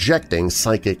unintentionally projecting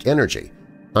psychic energy,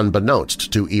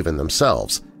 unbeknownst to even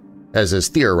themselves, as is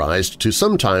theorized to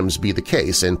sometimes be the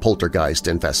case in poltergeist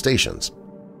infestations.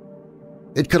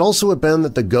 It could also have been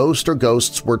that the ghost or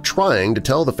ghosts were trying to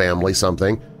tell the family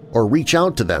something or reach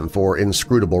out to them for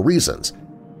inscrutable reasons,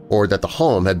 or that the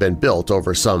home had been built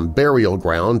over some burial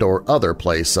ground or other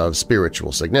place of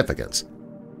spiritual significance.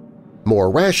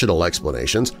 More rational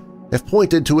explanations have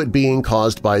pointed to it being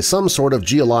caused by some sort of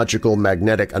geological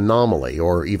magnetic anomaly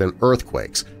or even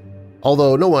earthquakes,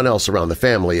 although no one else around the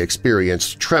family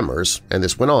experienced tremors, and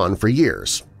this went on for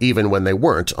years, even when they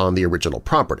weren't on the original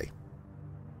property.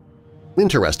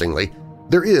 Interestingly,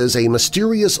 there is a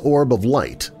mysterious orb of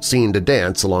light seen to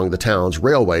dance along the town's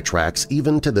railway tracks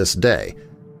even to this day,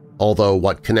 although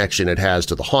what connection it has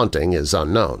to the haunting is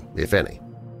unknown, if any.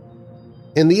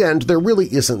 In the end, there really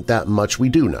isn't that much we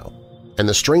do know, and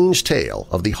the strange tale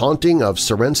of the haunting of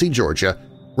Serensi, Georgia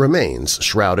remains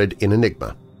shrouded in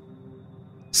enigma.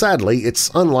 Sadly,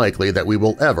 it's unlikely that we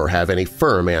will ever have any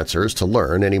firm answers to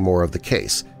learn any more of the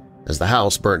case, as the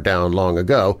house burnt down long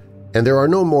ago and there are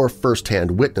no more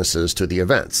first-hand witnesses to the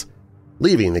events,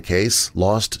 leaving the case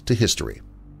lost to history.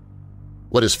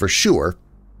 What is for sure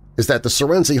is that the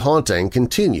Serensi haunting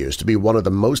continues to be one of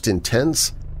the most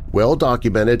intense,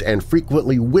 well-documented, and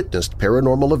frequently witnessed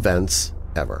paranormal events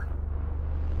ever.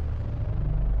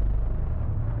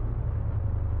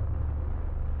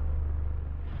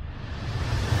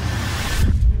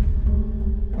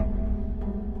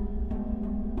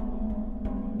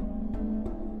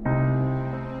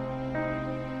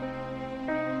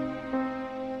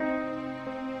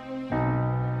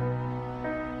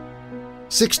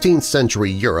 Sixteenth-century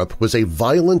Europe was a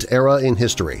violent era in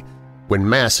history when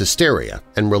mass hysteria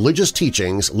and religious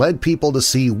teachings led people to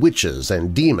see witches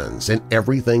and demons in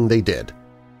everything they did.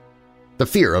 The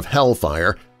fear of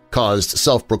hellfire caused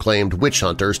self-proclaimed witch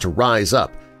hunters to rise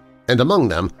up, and among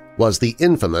them was the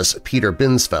infamous Peter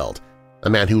Binsfeld, a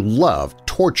man who loved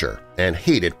torture and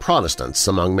hated Protestants,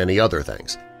 among many other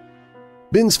things.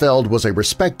 Binsfeld was a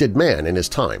respected man in his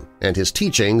time, and his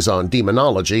teachings on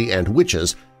demonology and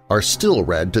witches are still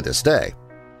read to this day.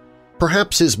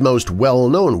 Perhaps his most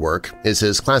well-known work is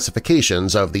his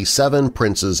classifications of the 7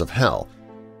 princes of hell,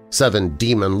 7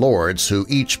 demon lords who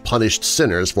each punished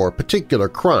sinners for particular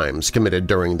crimes committed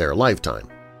during their lifetime.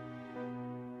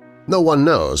 No one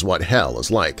knows what hell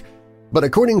is like, but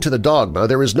according to the dogma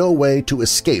there is no way to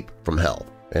escape from hell,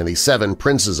 and the 7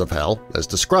 princes of hell, as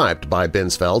described by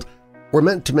Binsfeld, were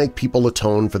meant to make people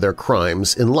atone for their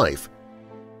crimes in life.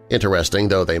 Interesting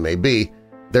though they may be,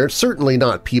 they're certainly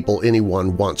not people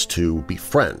anyone wants to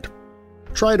befriend.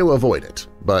 Try to avoid it,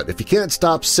 but if you can't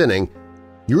stop sinning,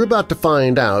 you're about to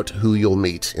find out who you'll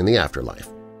meet in the afterlife.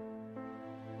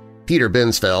 Peter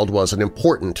Binsfeld was an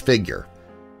important figure.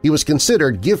 He was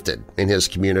considered gifted in his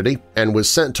community and was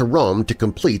sent to Rome to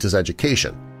complete his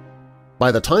education.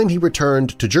 By the time he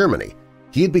returned to Germany,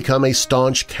 he had become a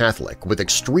staunch Catholic with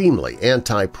extremely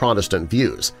anti-Protestant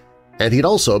views, and he'd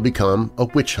also become a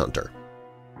witch hunter.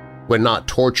 When not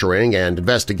torturing and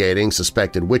investigating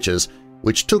suspected witches,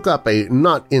 which took up a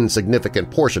not insignificant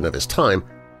portion of his time,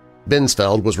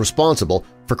 Binsfeld was responsible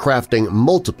for crafting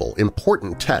multiple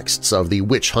important texts of the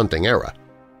witch-hunting era.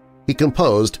 He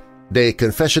composed De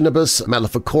Confessionibus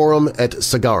Maleficorum et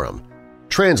Sagarum,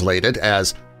 translated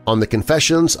as On the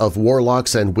Confessions of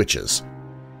Warlocks and Witches,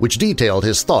 which detailed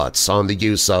his thoughts on the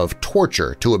use of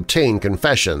torture to obtain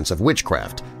confessions of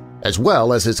witchcraft, as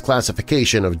well as his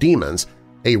classification of demons,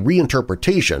 a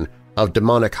reinterpretation of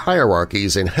demonic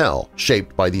hierarchies in hell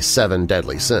shaped by the 7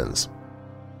 deadly sins.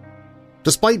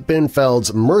 Despite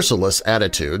Binsfeld's merciless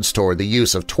attitudes toward the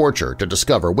use of torture to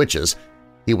discover witches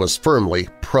 — he was firmly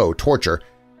pro-torture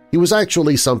 — he was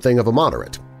actually something of a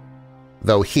moderate.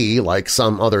 Though he, like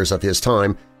some others of his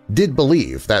time, did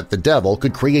believe that the devil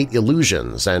could create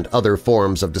illusions and other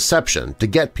forms of deception to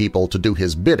get people to do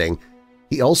his bidding,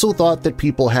 he also thought that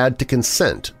people had to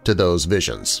consent to those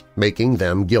visions, making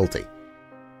them guilty.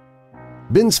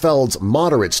 Binsfeld's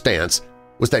moderate stance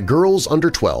was that girls under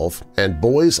 12 and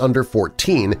boys under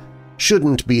 14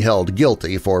 shouldn't be held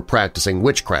guilty for practicing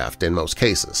witchcraft in most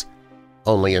cases,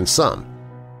 only in some.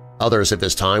 Others of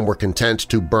his time were content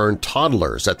to burn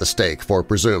toddlers at the stake for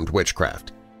presumed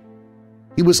witchcraft.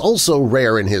 He was also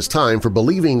rare in his time for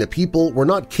believing that people were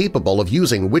not capable of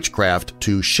using witchcraft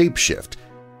to shapeshift,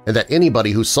 and that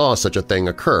anybody who saw such a thing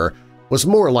occur was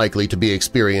more likely to be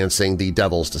experiencing the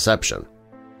devil's deception.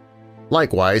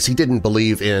 Likewise, he didn't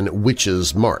believe in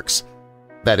witches' marks,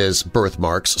 that is,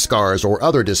 birthmarks, scars, or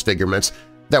other disfigurements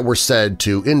that were said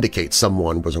to indicate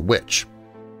someone was a witch.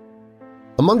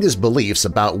 Among his beliefs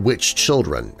about witch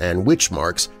children and witch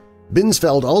marks,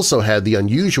 Binsfeld also had the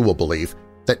unusual belief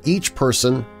that each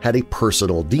person had a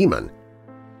personal demon.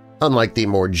 Unlike the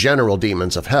more general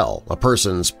demons of hell, a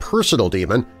person's personal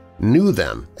demon knew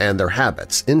them and their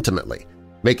habits intimately,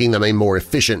 making them a more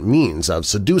efficient means of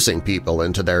seducing people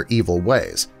into their evil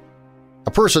ways.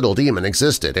 A personal demon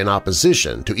existed in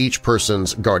opposition to each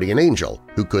person's guardian angel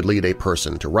who could lead a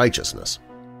person to righteousness.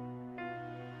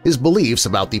 His beliefs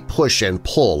about the push and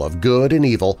pull of good and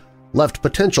evil left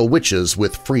potential witches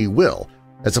with free will,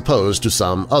 as opposed to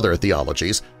some other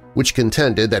theologies which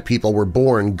contended that people were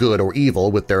born good or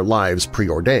evil with their lives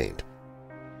preordained.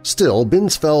 Still,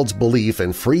 Binsfeld's belief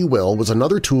in free will was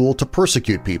another tool to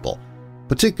persecute people,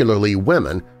 particularly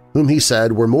women whom he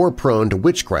said were more prone to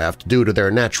witchcraft due to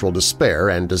their natural despair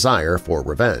and desire for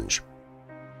revenge.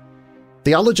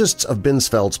 Theologists of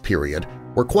Binsfeld's period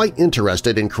were quite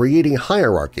interested in creating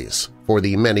hierarchies for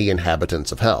the many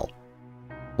inhabitants of hell.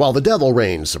 While the devil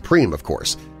reigned supreme, of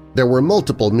course, there were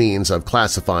multiple means of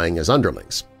classifying his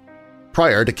underlings.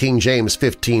 Prior to King James'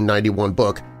 1591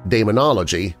 book,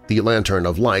 Daemonology, the Lantern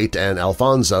of Light, and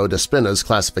Alfonso de Spina's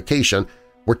classification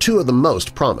were two of the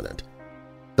most prominent.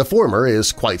 The former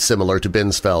is quite similar to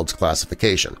Binsfeld's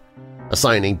classification,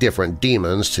 assigning different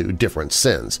demons to different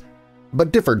sins,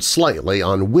 but differed slightly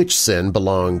on which sin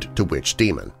belonged to which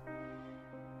demon.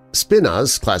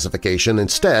 Spina's classification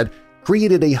instead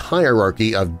created a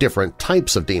hierarchy of different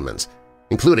types of demons,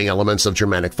 including elements of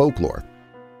Germanic folklore.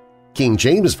 King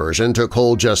James' version took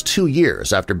hold just 2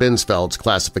 years after Binsfeld's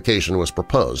classification was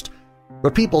proposed,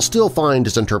 but people still find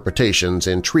his interpretations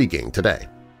intriguing today.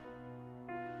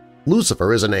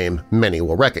 Lucifer is a name many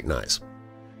will recognize.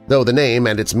 Though the name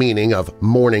and its meaning of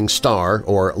morning star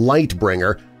or light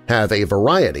bringer have a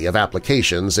variety of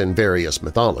applications in various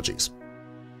mythologies.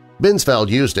 Binsfeld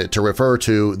used it to refer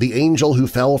to the angel who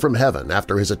fell from heaven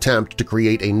after his attempt to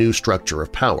create a new structure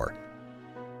of power.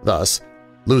 Thus,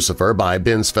 Lucifer, by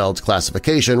Binsfeld's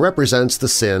classification, represents the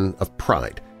sin of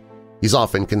pride. He's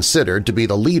often considered to be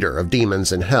the leader of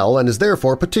demons in hell and is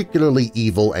therefore particularly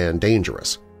evil and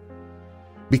dangerous.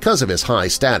 Because of his high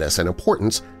status and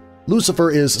importance,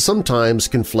 Lucifer is sometimes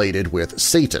conflated with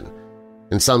Satan.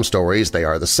 In some stories they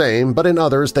are the same, but in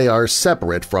others they are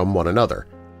separate from one another.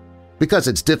 Because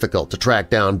it's difficult to track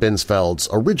down Binsfeld's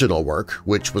original work,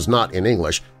 which was not in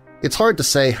English, it's hard to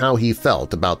say how he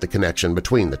felt about the connection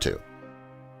between the two.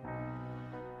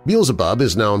 Beelzebub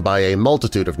is known by a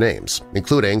multitude of names,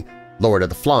 including Lord of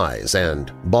the Flies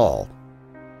and Baal.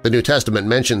 The New Testament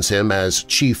mentions him as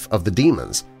Chief of the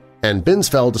Demons, and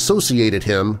Binsfeld associated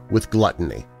him with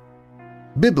gluttony.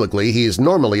 Biblically, he is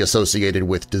normally associated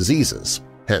with diseases,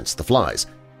 hence the flies,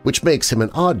 which makes him an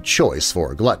odd choice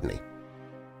for gluttony.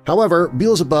 However,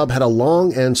 Beelzebub had a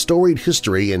long and storied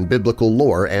history in biblical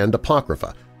lore and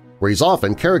apocrypha, where he's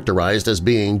often characterized as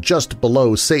being just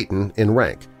below Satan in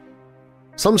rank.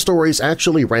 Some stories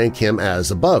actually rank him as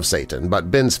above Satan,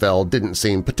 but Binsfeld didn't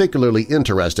seem particularly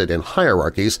interested in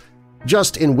hierarchies,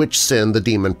 just in which sin the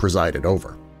demon presided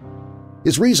over.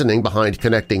 His reasoning behind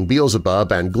connecting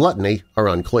Beelzebub and gluttony are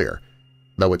unclear,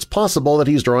 though it's possible that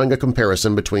he's drawing a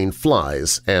comparison between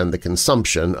flies and the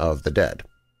consumption of the dead.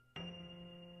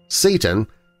 Satan,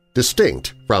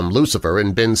 distinct from Lucifer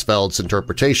in Binsfeld's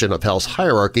interpretation of hell's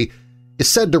hierarchy, is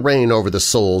said to reign over the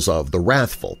souls of the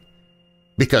wrathful.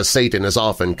 Because Satan is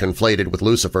often conflated with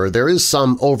Lucifer, there is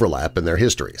some overlap in their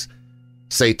histories.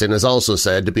 Satan is also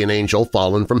said to be an angel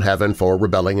fallen from heaven for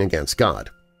rebelling against God.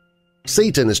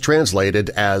 Satan is translated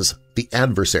as the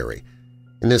adversary,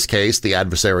 in this case the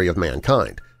adversary of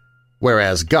mankind.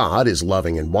 Whereas God is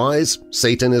loving and wise,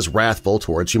 Satan is wrathful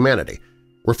towards humanity,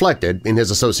 reflected in his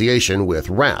association with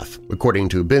wrath, according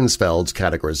to Binsfeld's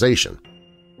categorization.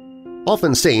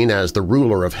 Often seen as the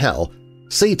ruler of hell,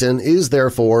 Satan is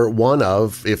therefore one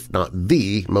of, if not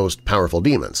the, most powerful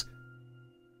demons.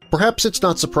 Perhaps it's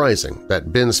not surprising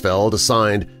that Binsfeld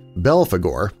assigned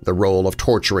Belphegor the role of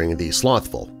torturing the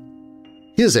slothful.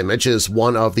 His image is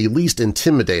one of the least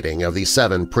intimidating of the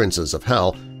 7 princes of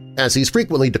hell, as he's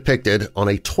frequently depicted on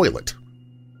a toilet.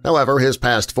 However, his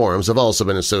past forms have also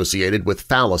been associated with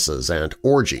phalluses and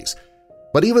orgies,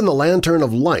 but even the Lantern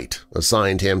of Light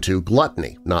assigned him to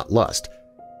gluttony, not lust.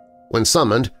 When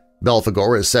summoned,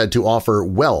 Belphegor is said to offer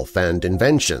wealth and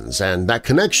inventions, and that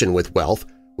connection with wealth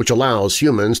which allows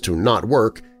humans to not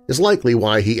work, is likely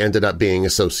why he ended up being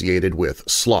associated with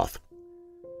sloth.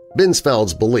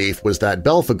 Binsfeld's belief was that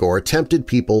Belphegor tempted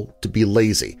people to be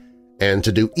lazy and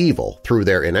to do evil through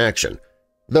their inaction.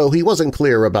 Though he wasn't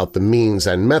clear about the means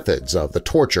and methods of the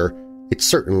torture, it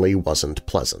certainly wasn't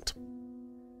pleasant.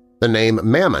 The name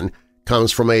Mammon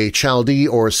comes from a Chaldee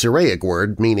or Syriac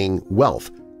word meaning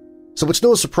wealth, so it's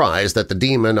no surprise that the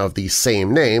demon of the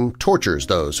same name tortures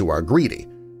those who are greedy.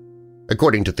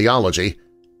 According to theology,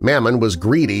 Mammon was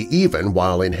greedy even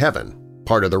while in heaven.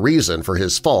 Part of the reason for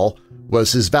his fall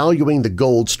was his valuing the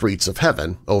gold streets of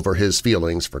heaven over his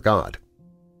feelings for God.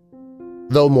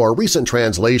 Though more recent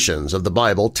translations of the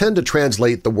Bible tend to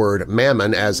translate the word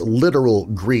mammon as literal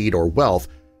greed or wealth,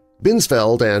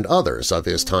 Binsfeld and others of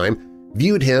his time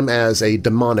viewed him as a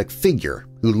demonic figure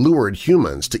who lured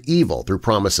humans to evil through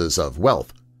promises of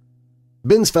wealth.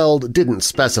 Binsfeld didn't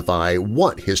specify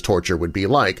what his torture would be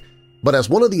like, but as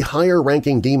one of the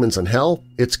higher-ranking demons in hell,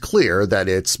 it's clear that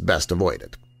it's best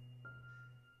avoided.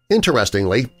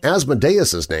 Interestingly,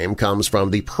 Asmodeus's name comes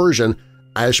from the Persian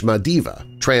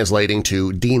Ashmadiva, translating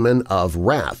to demon of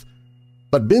wrath,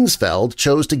 but Binsfeld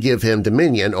chose to give him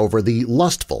dominion over the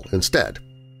lustful instead.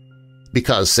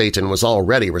 Because Satan was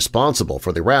already responsible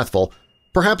for the wrathful,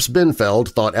 perhaps Binsfeld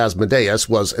thought Asmodeus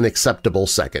was an acceptable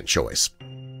second choice.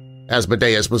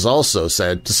 Asmodeus was also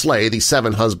said to slay the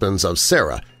 7 husbands of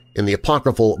Sarah in the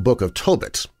apocryphal Book of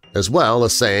Tobit, as well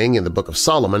as saying in the Book of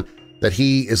Solomon that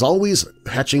he is always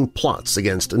hatching plots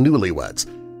against newlyweds.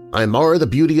 I mar the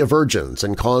beauty of virgins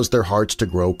and cause their hearts to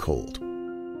grow cold.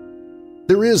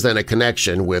 There is then a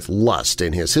connection with lust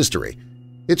in his history.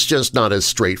 It's just not as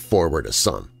straightforward as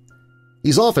some.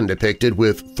 He's often depicted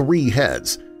with 3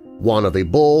 heads, one of a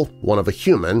bull, one of a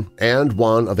human, and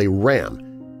one of a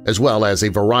ram, as well as a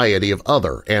variety of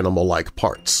other animal-like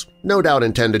parts, no doubt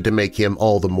intended to make him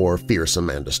all the more fearsome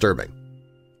and disturbing.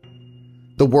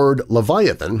 The word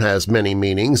Leviathan has many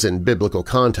meanings in biblical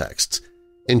contexts.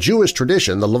 In Jewish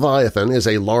tradition, the Leviathan is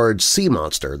a large sea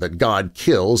monster that God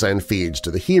kills and feeds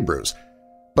to the Hebrews,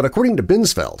 but according to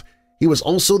Binsfeld, he was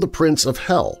also the prince of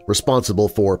hell responsible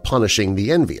for punishing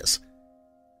the envious.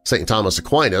 St. Thomas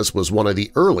Aquinas was one of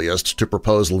the earliest to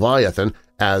propose Leviathan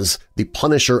as the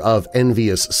punisher of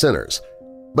envious sinners,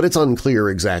 but it's unclear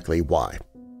exactly why.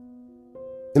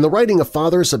 In the writing of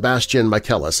Father Sebastian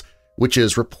Michaelis, which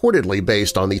is reportedly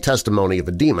based on the testimony of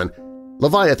a demon,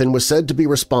 Leviathan was said to be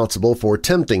responsible for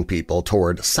tempting people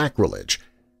toward sacrilege,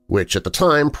 which at the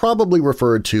time probably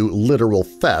referred to literal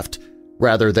theft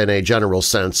rather than a general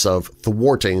sense of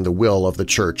thwarting the will of the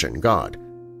Church and God.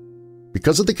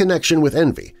 Because of the connection with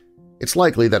envy, it's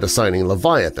likely that assigning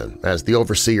Leviathan as the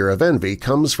overseer of envy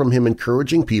comes from him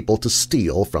encouraging people to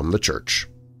steal from the Church.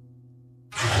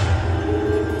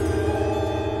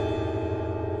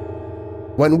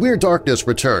 When Weird Darkness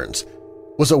returns,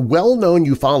 was a well-known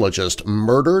ufologist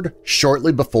murdered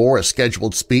shortly before a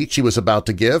scheduled speech he was about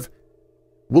to give?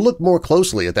 We'll look more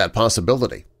closely at that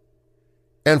possibility.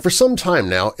 And for some time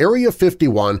now, Area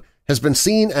 51 has been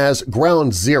seen as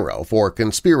ground zero for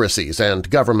conspiracies and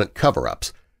government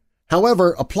cover-ups.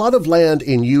 However, a plot of land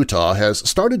in Utah has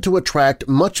started to attract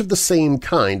much of the same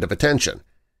kind of attention.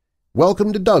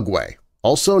 Welcome to Dugway,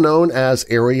 also known as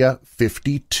Area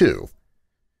 52.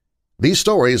 These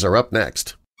stories are up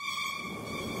next.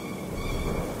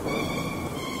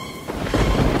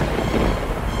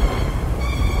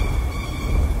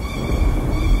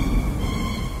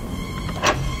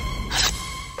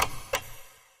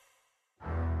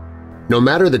 No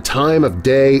matter the time of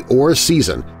day or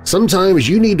season, sometimes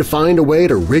you need to find a way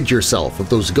to rid yourself of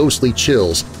those ghostly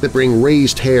chills that bring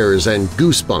raised hairs and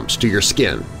goosebumps to your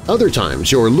skin. Other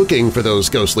times you're looking for those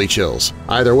ghostly chills.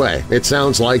 Either way, it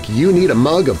sounds like you need a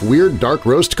mug of Weird Dark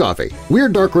Roast coffee.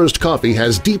 Weird Dark Roast coffee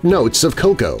has deep notes of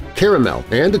cocoa, caramel,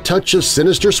 and a touch of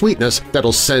sinister sweetness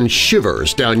that'll send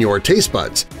shivers down your taste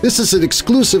buds. This is an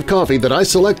exclusive coffee that I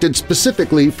selected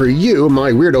specifically for you,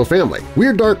 my weirdo family.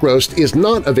 Weird Dark Roast is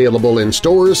not available in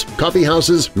stores, coffee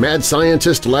houses, mad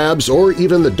scientist labs, or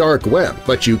even the dark web,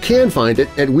 but you can find it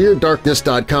at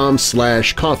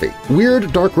WeirdDarkness.com/coffee.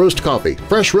 Weird Dark Roast coffee,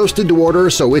 fresh roasted to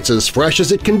order so it's as fresh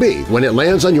as it can be when it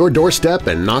lands on your doorstep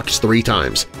and knocks 3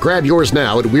 times. Grab yours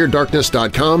now at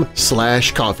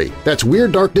WeirdDarkness.com/coffee. That's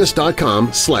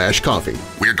WeirdDarkness.com/coffee.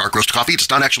 Weird Dark Roast coffee does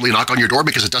not actually knock on your door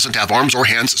because it doesn't have arms or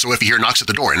hands, so if you hear knocks at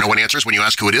the door and no one answers when you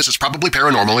ask who it is, it's probably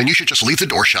paranormal and you should just leave the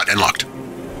door shut and locked.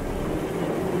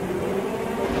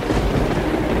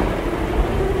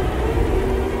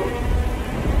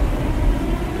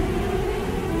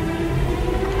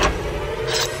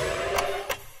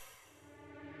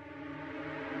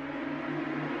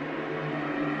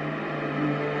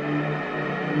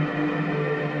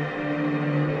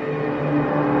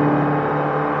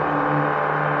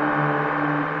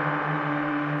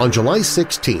 On July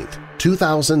 16,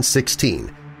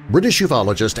 2016, British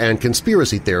ufologist and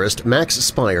conspiracy theorist Max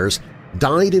Spires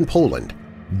died in Poland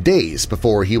days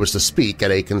before he was to speak at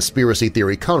a conspiracy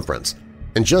theory conference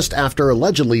and just after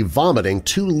allegedly vomiting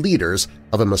 2 liters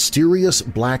of a mysterious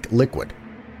black liquid.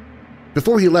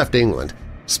 Before he left England,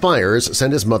 Spires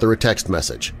sent his mother a text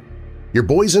message, "Your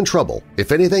boy's in trouble.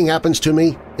 If anything happens to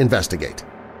me, investigate."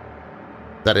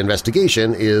 That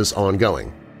investigation is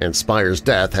ongoing, and Spires'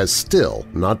 death has still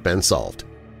not been solved.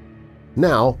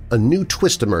 Now, a new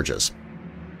twist emerges.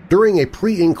 During a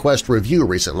pre-inquest review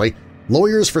recently,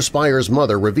 lawyers for Spires'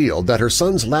 mother revealed that her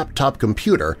son's laptop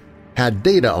computer had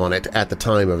data on it at the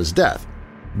time of his death,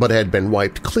 but had been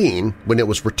wiped clean when it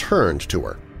was returned to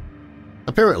her.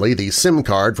 Apparently, the SIM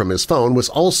card from his phone was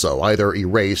also either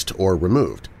erased or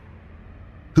removed.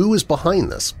 Who is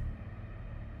behind this?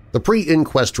 The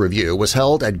pre-inquest review was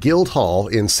held at Guildhall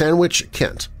in Sandwich,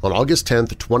 Kent on August 10,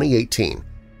 2018.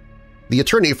 The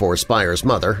attorney for Spires'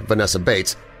 mother, Vanessa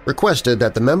Bates, requested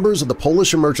that the members of the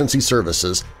Polish Emergency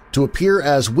Services to appear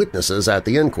as witnesses at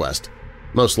the inquest,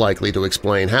 most likely to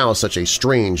explain how such a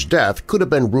strange death could have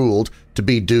been ruled to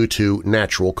be due to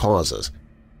natural causes.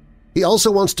 He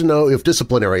also wants to know if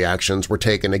disciplinary actions were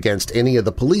taken against any of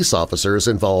the police officers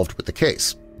involved with the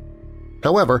case.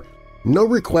 However, no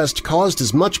request caused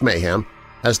as much mayhem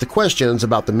as the questions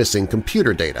about the missing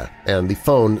computer data and the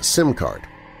phone SIM card.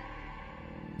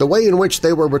 The way in which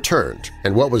they were returned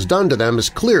and what was done to them is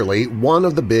clearly one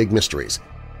of the big mysteries.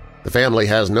 The family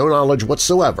has no knowledge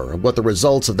whatsoever of what the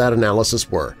results of that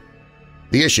analysis were.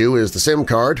 The issue is the SIM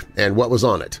card and what was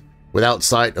on it. Without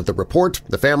sight of the report,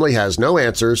 the family has no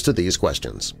answers to these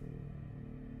questions.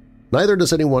 Neither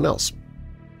does anyone else.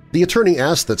 The attorney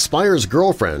asked that Spires'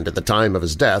 girlfriend at the time of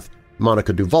his death,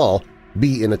 Monica Duval,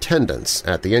 be in attendance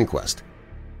at the inquest.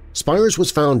 Spires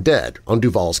was found dead on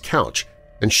Duval's couch,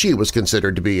 and she was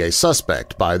considered to be a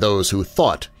suspect by those who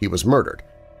thought he was murdered,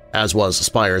 as was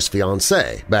Spires'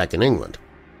 fiancée back in England.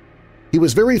 "He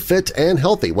was very fit and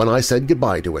healthy when I said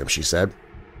goodbye to him," she said.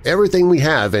 "Everything we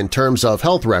have in terms of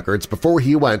health records before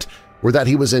he went were that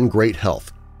he was in great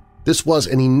health. This was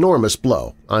an enormous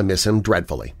blow. I miss him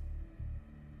dreadfully."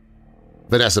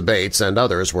 Vanessa Bates and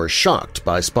others were shocked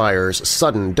by Spires'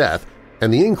 sudden death,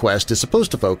 and the inquest is supposed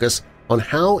to focus on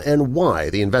how and why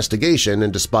the investigation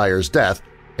into Spires' death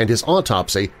and his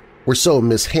autopsy were so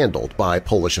mishandled by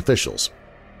Polish officials.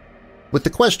 With the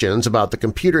questions about the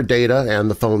computer data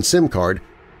and the phone SIM card,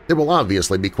 there will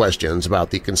obviously be questions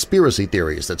about the conspiracy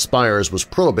theories that Spires was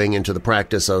probing into the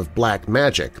practice of black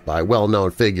magic by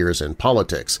well-known figures in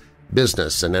politics,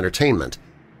 business, and entertainment,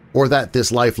 or that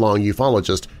this lifelong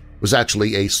ufologist was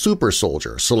actually a super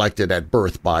soldier selected at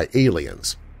birth by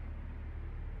aliens.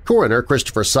 Coroner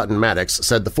Christopher Sutton Maddox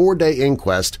said the 4-day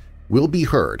inquest will be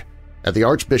heard at the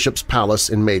Archbishop's Palace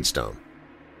in Maidstone.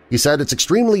 He said it's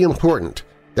extremely important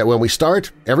that when we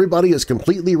start, everybody is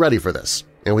completely ready for this,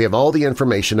 and we have all the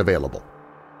information available.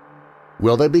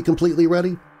 Will they be completely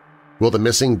ready? Will the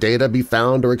missing data be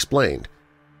found or explained?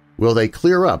 Will they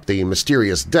clear up the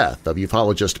mysterious death of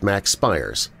ufologist Max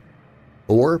Spires?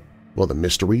 Or will the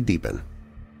mystery deepen?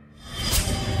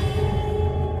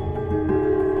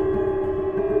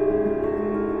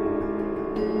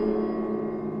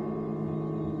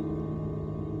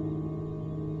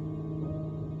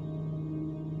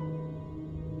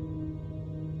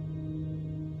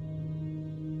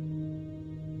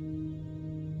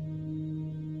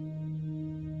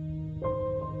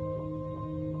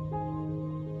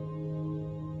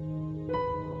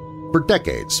 For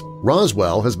decades,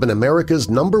 Roswell has been America's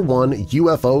 #1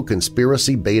 UFO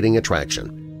conspiracy baiting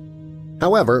attraction.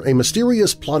 However, a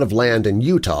mysterious plot of land in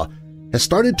Utah has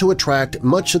started to attract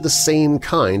much of the same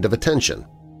kind of attention.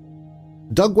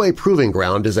 Dugway Proving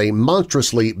Ground is a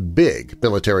monstrously big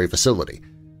military facility,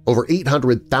 over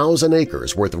 800,000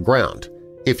 acres worth of ground,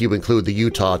 if you include the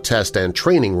Utah Test and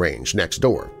Training Range next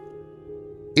door.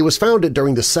 It was founded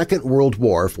during the Second World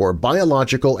War for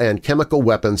biological and chemical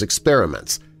weapons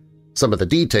experiments, some of the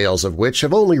details of which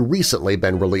have only recently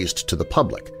been released to the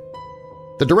public.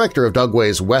 The director of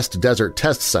Dugway's West Desert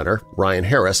Test Center, Ryan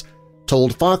Harris,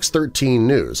 told Fox 13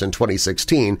 News in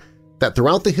 2016 that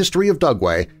throughout the history of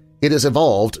Dugway, it has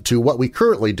evolved to what we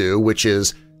currently do, which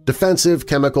is defensive,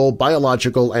 chemical,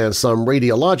 biological, and some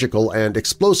radiological and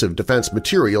explosive defense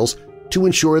materials to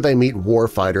ensure they meet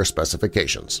warfighter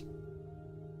specifications.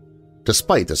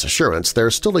 Despite this assurance,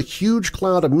 there's still a huge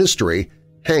cloud of mystery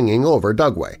hanging over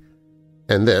Dugway.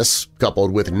 And this,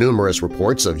 coupled with numerous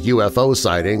reports of UFO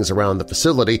sightings around the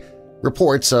facility,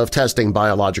 reports of testing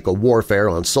biological warfare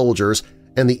on soldiers,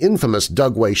 and the infamous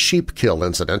Dugway sheep kill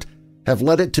incident have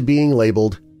led it to being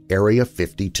labeled Area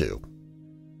 52.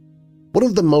 One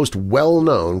of the most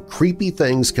well-known creepy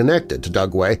things connected to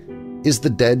Dugway is the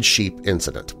dead sheep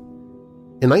incident.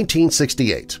 In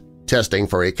 1968, testing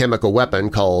for a chemical weapon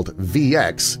called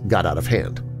VX got out of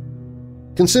hand.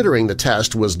 Considering the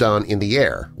test was done in the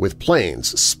air, with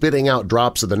planes spitting out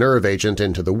drops of the nerve agent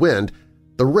into the wind,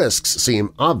 the risks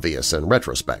seem obvious in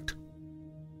retrospect.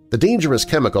 The dangerous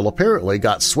chemical apparently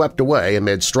got swept away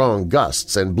amid strong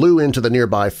gusts and blew into the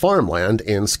nearby farmland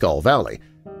in Skull Valley,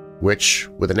 which,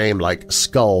 with a name like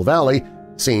Skull Valley,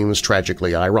 seems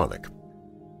tragically ironic.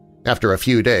 After a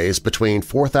few days, between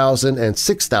 4,000 and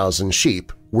 6,000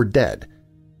 sheep were dead.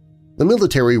 The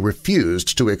military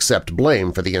refused to accept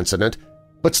blame for the incident,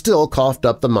 but still coughed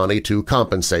up the money to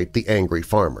compensate the angry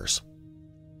farmers.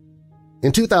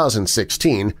 In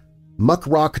 2016,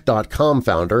 Muckrock.com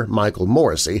founder Michael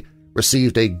Morrissey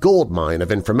received a goldmine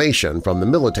of information from the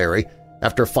military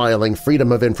after filing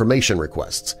Freedom of Information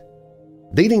requests.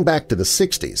 Dating back to the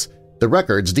 60s, the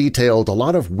records detailed a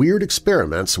lot of weird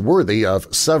experiments worthy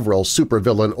of several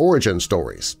supervillain origin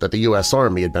stories that the U.S.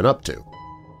 Army had been up to.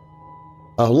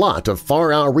 A lot of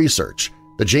far-out research,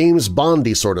 the James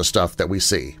Bondy sort of stuff that we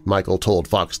see, Michael told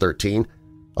Fox 13.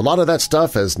 A lot of that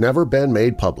stuff has never been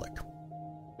made public.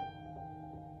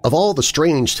 Of all the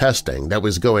strange testing that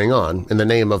was going on in the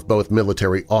name of both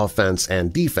military offense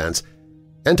and defense,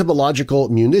 entomological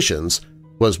munitions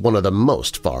was one of the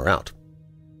most far out.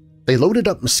 They loaded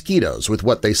up mosquitoes with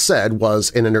what they said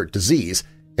was an inert disease,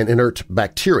 an inert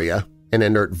bacteria, an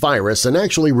inert virus, and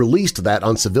actually released that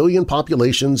on civilian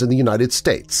populations in the United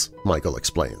States, Michael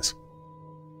explains.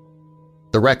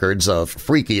 The records of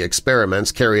freaky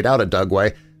experiments carried out at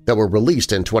Dugway that were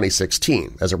released in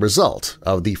 2016 as a result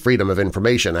of the Freedom of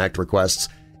Information Act requests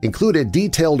included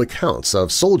detailed accounts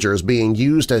of soldiers being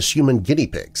used as human guinea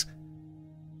pigs.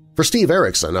 For Steve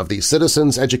Erickson of the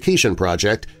Citizens Education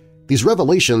Project, these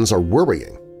revelations are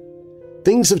worrying.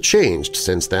 Things have changed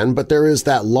since then, but there is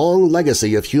that long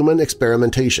legacy of human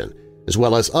experimentation, as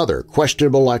well as other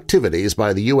questionable activities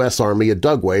by the U.S. Army at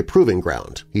Dugway Proving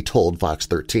Ground, he told Fox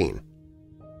 13.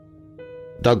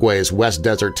 Dugway's West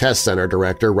Desert Test Center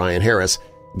director Ryan Harris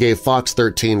gave Fox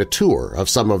 13 a tour of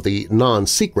some of the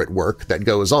non-secret work that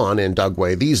goes on in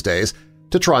Dugway these days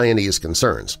to try and ease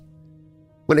concerns.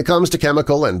 When it comes to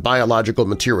chemical and biological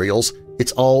materials,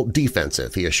 it's all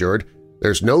defensive, he assured.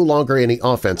 There's no longer any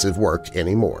offensive work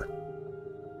anymore.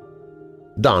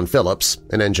 Don Phillips,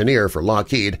 an engineer for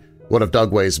Lockheed, one of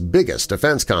Dugway's biggest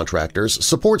defense contractors,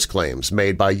 supports claims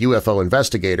made by UFO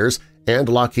investigators and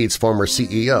Lockheed's former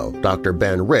CEO, Dr.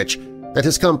 Ben Rich, that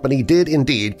his company did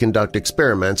indeed conduct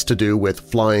experiments to do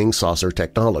with flying saucer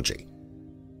technology.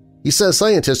 He says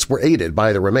scientists were aided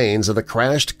by the remains of a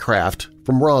crashed craft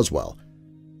from Roswell.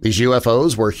 These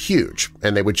UFOs were huge,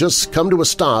 and they would just come to a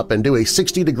stop and do a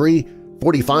 60-degree,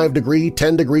 45-degree,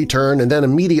 10-degree turn and then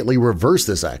immediately reverse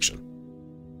this action.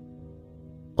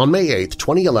 On May 8,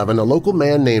 2011, a local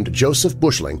man named Joseph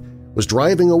Bushling was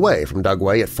driving away from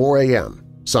Dugway at 4 a.m.,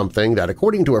 something that,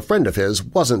 according to a friend of his,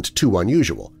 wasn't too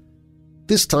unusual.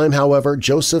 This time, however,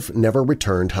 Joseph never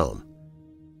returned home.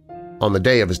 On the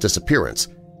day of his disappearance,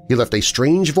 he left a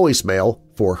strange voicemail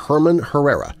for Herman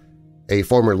Herrera, a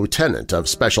former lieutenant of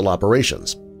Special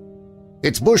Operations.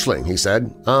 "It's Bushling," he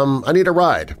said. I need a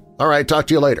ride. All right, talk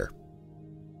to you later."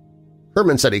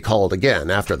 Herman said he called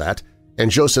again after that, and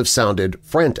Joseph sounded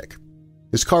frantic.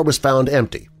 His car was found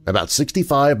empty, about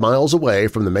 65 miles away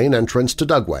from the main entrance to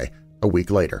Dugway a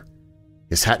week later.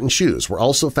 His hat and shoes were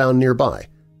also found nearby,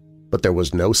 but there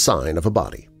was no sign of a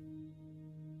body.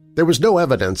 There was no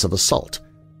evidence of assault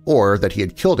or that he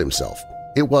had killed himself.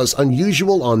 It was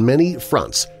unusual on many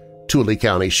fronts, Tooele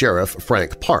County Sheriff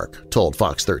Frank Park told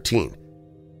Fox 13.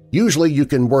 Usually you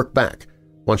can work back.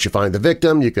 Once you find the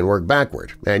victim, you can work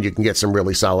backward, and you can get some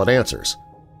really solid answers.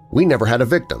 We never had a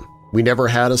victim, we never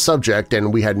had a subject,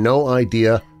 and we had no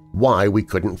idea why we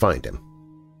couldn't find him.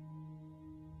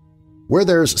 Where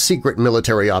there's secret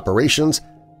military operations,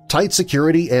 tight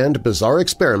security, and bizarre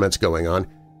experiments going on,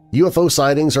 UFO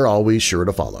sightings are always sure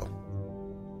to follow.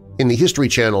 In the History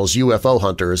Channel's UFO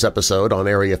Hunters episode on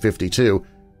Area 52,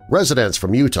 residents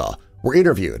from Utah were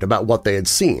interviewed about what they had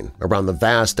seen around the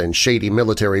vast and shady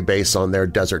military base on their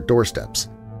desert doorsteps.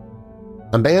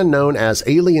 A man known as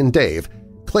Alien Dave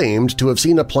claimed to have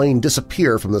seen a plane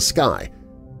disappear from the sky,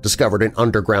 discovered an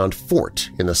underground fort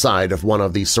in the side of one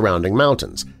of the surrounding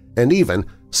mountains, and even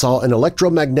saw an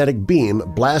electromagnetic beam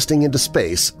blasting into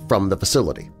space from the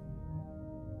facility.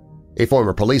 A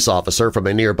former police officer from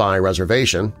a nearby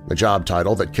reservation, a job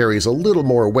title that carries a little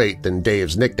more weight than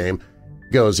Dave's nickname,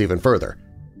 goes even further,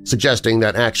 suggesting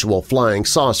that actual flying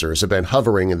saucers have been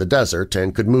hovering in the desert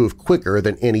and could move quicker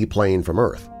than any plane from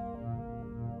Earth.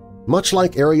 Much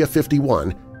like Area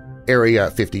 51, Area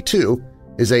 52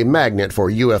 is a magnet for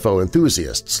UFO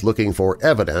enthusiasts looking for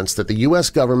evidence that the U.S.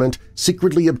 government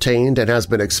secretly obtained and has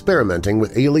been experimenting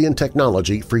with alien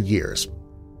technology for years.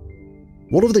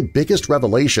 One of the biggest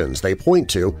revelations they point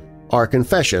to are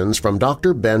confessions from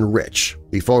Dr. Ben Rich,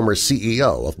 the former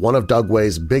CEO of one of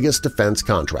Dugway's biggest defense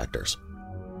contractors.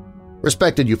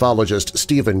 Respected ufologist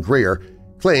Stephen Greer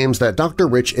claims that Dr.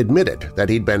 Rich admitted that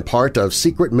he'd been part of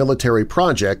secret military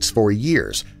projects for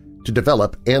years to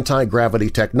develop anti-gravity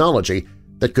technology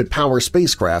that could power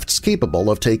spacecrafts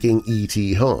capable of taking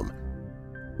ET home.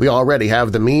 "We already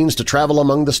have the means to travel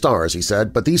among the stars," he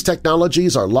said, "but these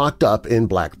technologies are locked up in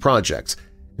black projects,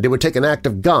 and it would take an act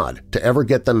of God to ever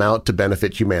get them out to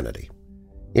benefit humanity.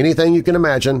 Anything you can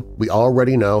imagine, we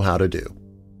already know how to do."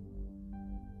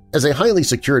 As a highly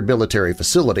secured military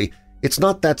facility, it's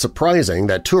not that surprising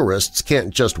that tourists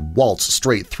can't just waltz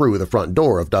straight through the front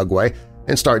door of Dugway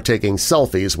and start taking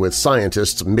selfies with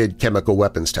scientists mid-chemical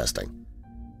weapons testing.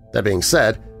 That being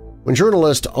said, when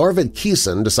journalist Arvid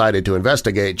Keeson decided to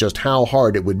investigate just how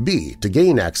hard it would be to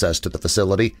gain access to the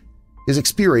facility, his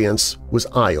experience was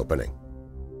eye-opening.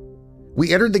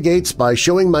 "We entered the gates by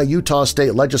showing my Utah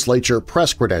State Legislature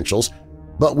press credentials,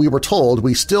 but we were told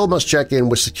we still must check in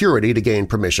with security to gain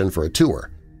permission for a tour.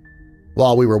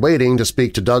 While we were waiting to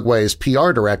speak to Dugway's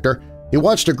PR director, he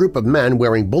watched a group of men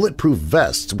wearing bulletproof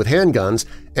vests with handguns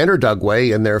enter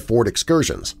Dugway in their Ford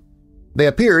Excursions. They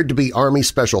appeared to be Army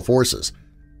Special Forces.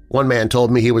 One man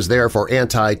told me he was there for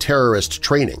anti-terrorist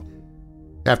training.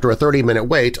 After a 30-minute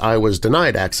wait, I was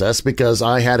denied access because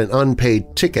I had an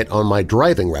unpaid ticket on my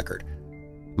driving record.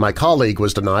 My colleague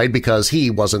was denied because he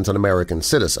wasn't an American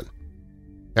citizen.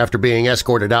 After being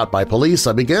escorted out by police,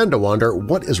 I began to wonder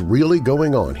what is really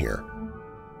going on here."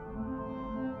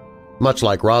 Much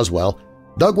like Roswell,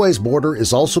 Dugway's border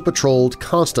is also patrolled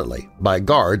constantly by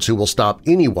guards who will stop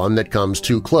anyone that comes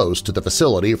too close to the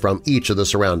facility from each of the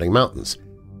surrounding mountains.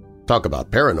 Talk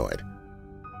about paranoid.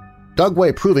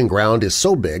 Dugway Proving Ground is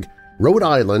so big, Rhode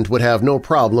Island would have no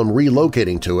problem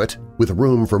relocating to it with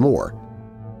room for more.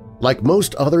 Like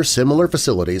most other similar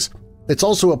facilities, it's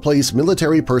also a place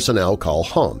military personnel call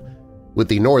home, with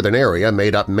the northern area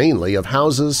made up mainly of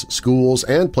houses, schools,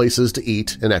 and places to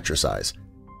eat and exercise.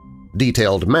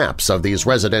 Detailed maps of these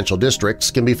residential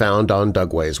districts can be found on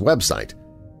Dugway's website.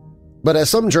 But as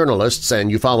some journalists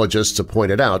and ufologists have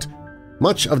pointed out,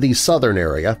 much of the southern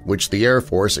area, which the Air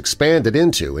Force expanded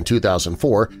into in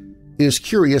 2004, is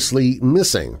curiously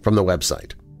missing from the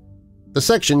website. The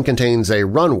section contains a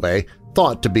runway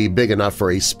thought to be big enough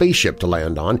for a spaceship to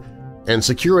land on, and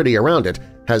security around it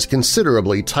has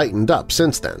considerably tightened up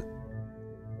since then.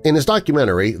 In his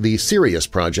documentary, The Sirius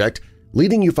Project,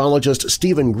 leading ufologist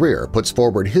Stephen Greer puts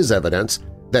forward his evidence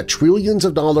that trillions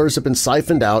of dollars have been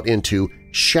siphoned out into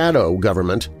shadow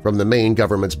government from the main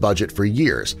government's budget for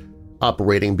years,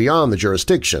 operating beyond the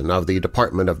jurisdiction of the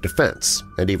Department of Defense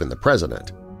and even the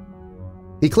President.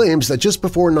 He claims that just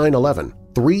before 9/11,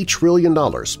 $3 trillion,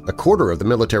 a quarter of the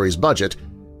military's budget,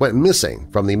 went missing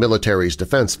from the military's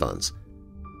defense funds.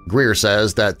 Greer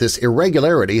says that this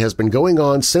irregularity has been going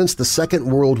on since the Second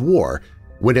World War,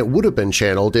 when it would have been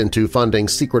channeled into funding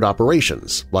secret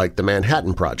operations like the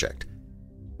Manhattan Project.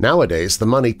 Nowadays, the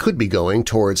money could be going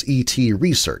towards ET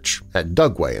research at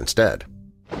Dugway instead.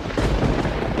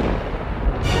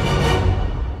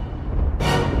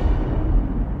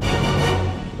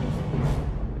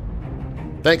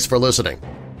 Thanks for listening.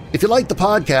 If you like the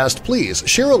podcast, please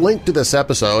share a link to this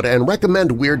episode and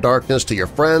recommend Weird Darkness to your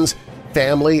friends,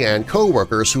 family, and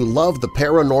coworkers who love the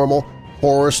paranormal,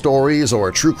 horror stories,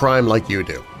 or true crime like you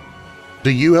do. Do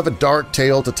you have a dark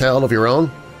tale to tell of your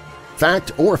own?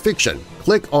 Fact or fiction,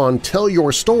 click on Tell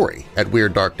Your Story at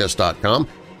WeirdDarkness.com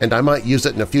and I might use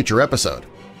it in a future episode.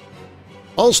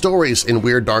 All stories in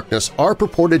Weird Darkness are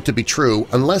purported to be true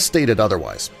unless stated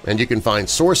otherwise, and you can find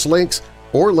source links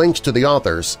or links to the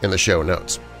authors in the show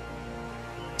notes.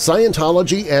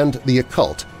 Scientology and the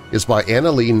Occult is by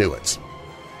Anna Lee Newitz.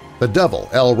 The Devil,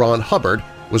 L. Ron Hubbard,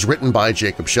 was written by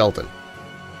Jacob Shelton.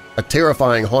 A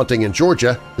Terrifying Haunting in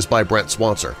Georgia is by Brent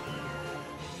Swanser.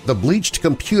 The Bleached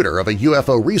Computer of a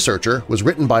UFO Researcher was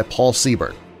written by Paul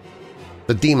Seaburn.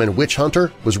 The Demon Witch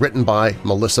Hunter was written by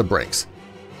Melissa Brinks.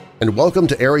 And Welcome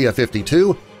to Area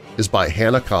 52 is by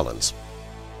Hannah Collins.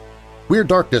 Weird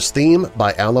Darkness theme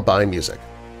by Alibi Music.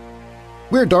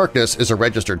 Weird Darkness is a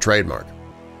registered trademark.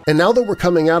 And now that we're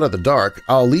coming out of the dark,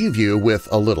 I'll leave you with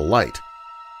a little light.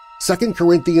 2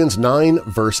 Corinthians 9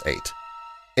 verse 8.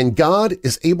 And God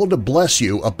is able to bless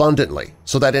you abundantly,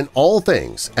 so that in all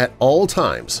things, at all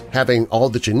times, having all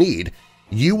that you need,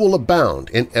 you will abound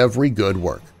in every good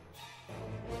work.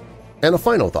 And a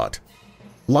final thought.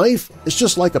 Life is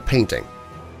just like a painting.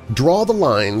 Draw the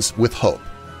lines with hope.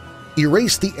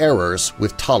 Erase the errors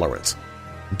with tolerance.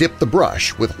 Dip the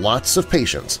brush with lots of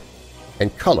patience.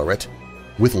 And color it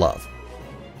with love.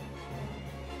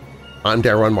 I'm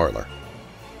Darren Marlar.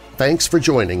 Thanks for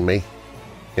joining me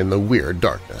in the Weird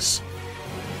Darkness.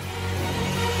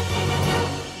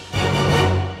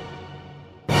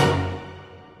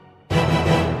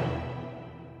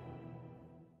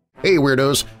 Hey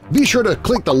Weirdos! Be sure to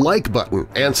click the like button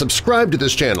and subscribe to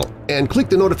this channel and click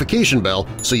the notification bell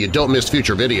so you don't miss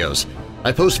future videos.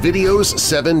 I post videos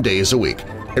 7 days a week.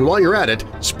 And while you're at it,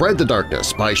 spread the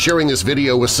darkness by sharing this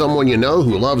video with someone you know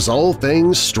who loves all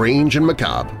things strange and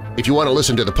macabre. If you want to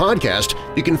listen to the podcast,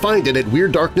 you can find it at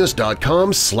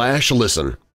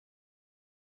WeirdDarkness.com/listen.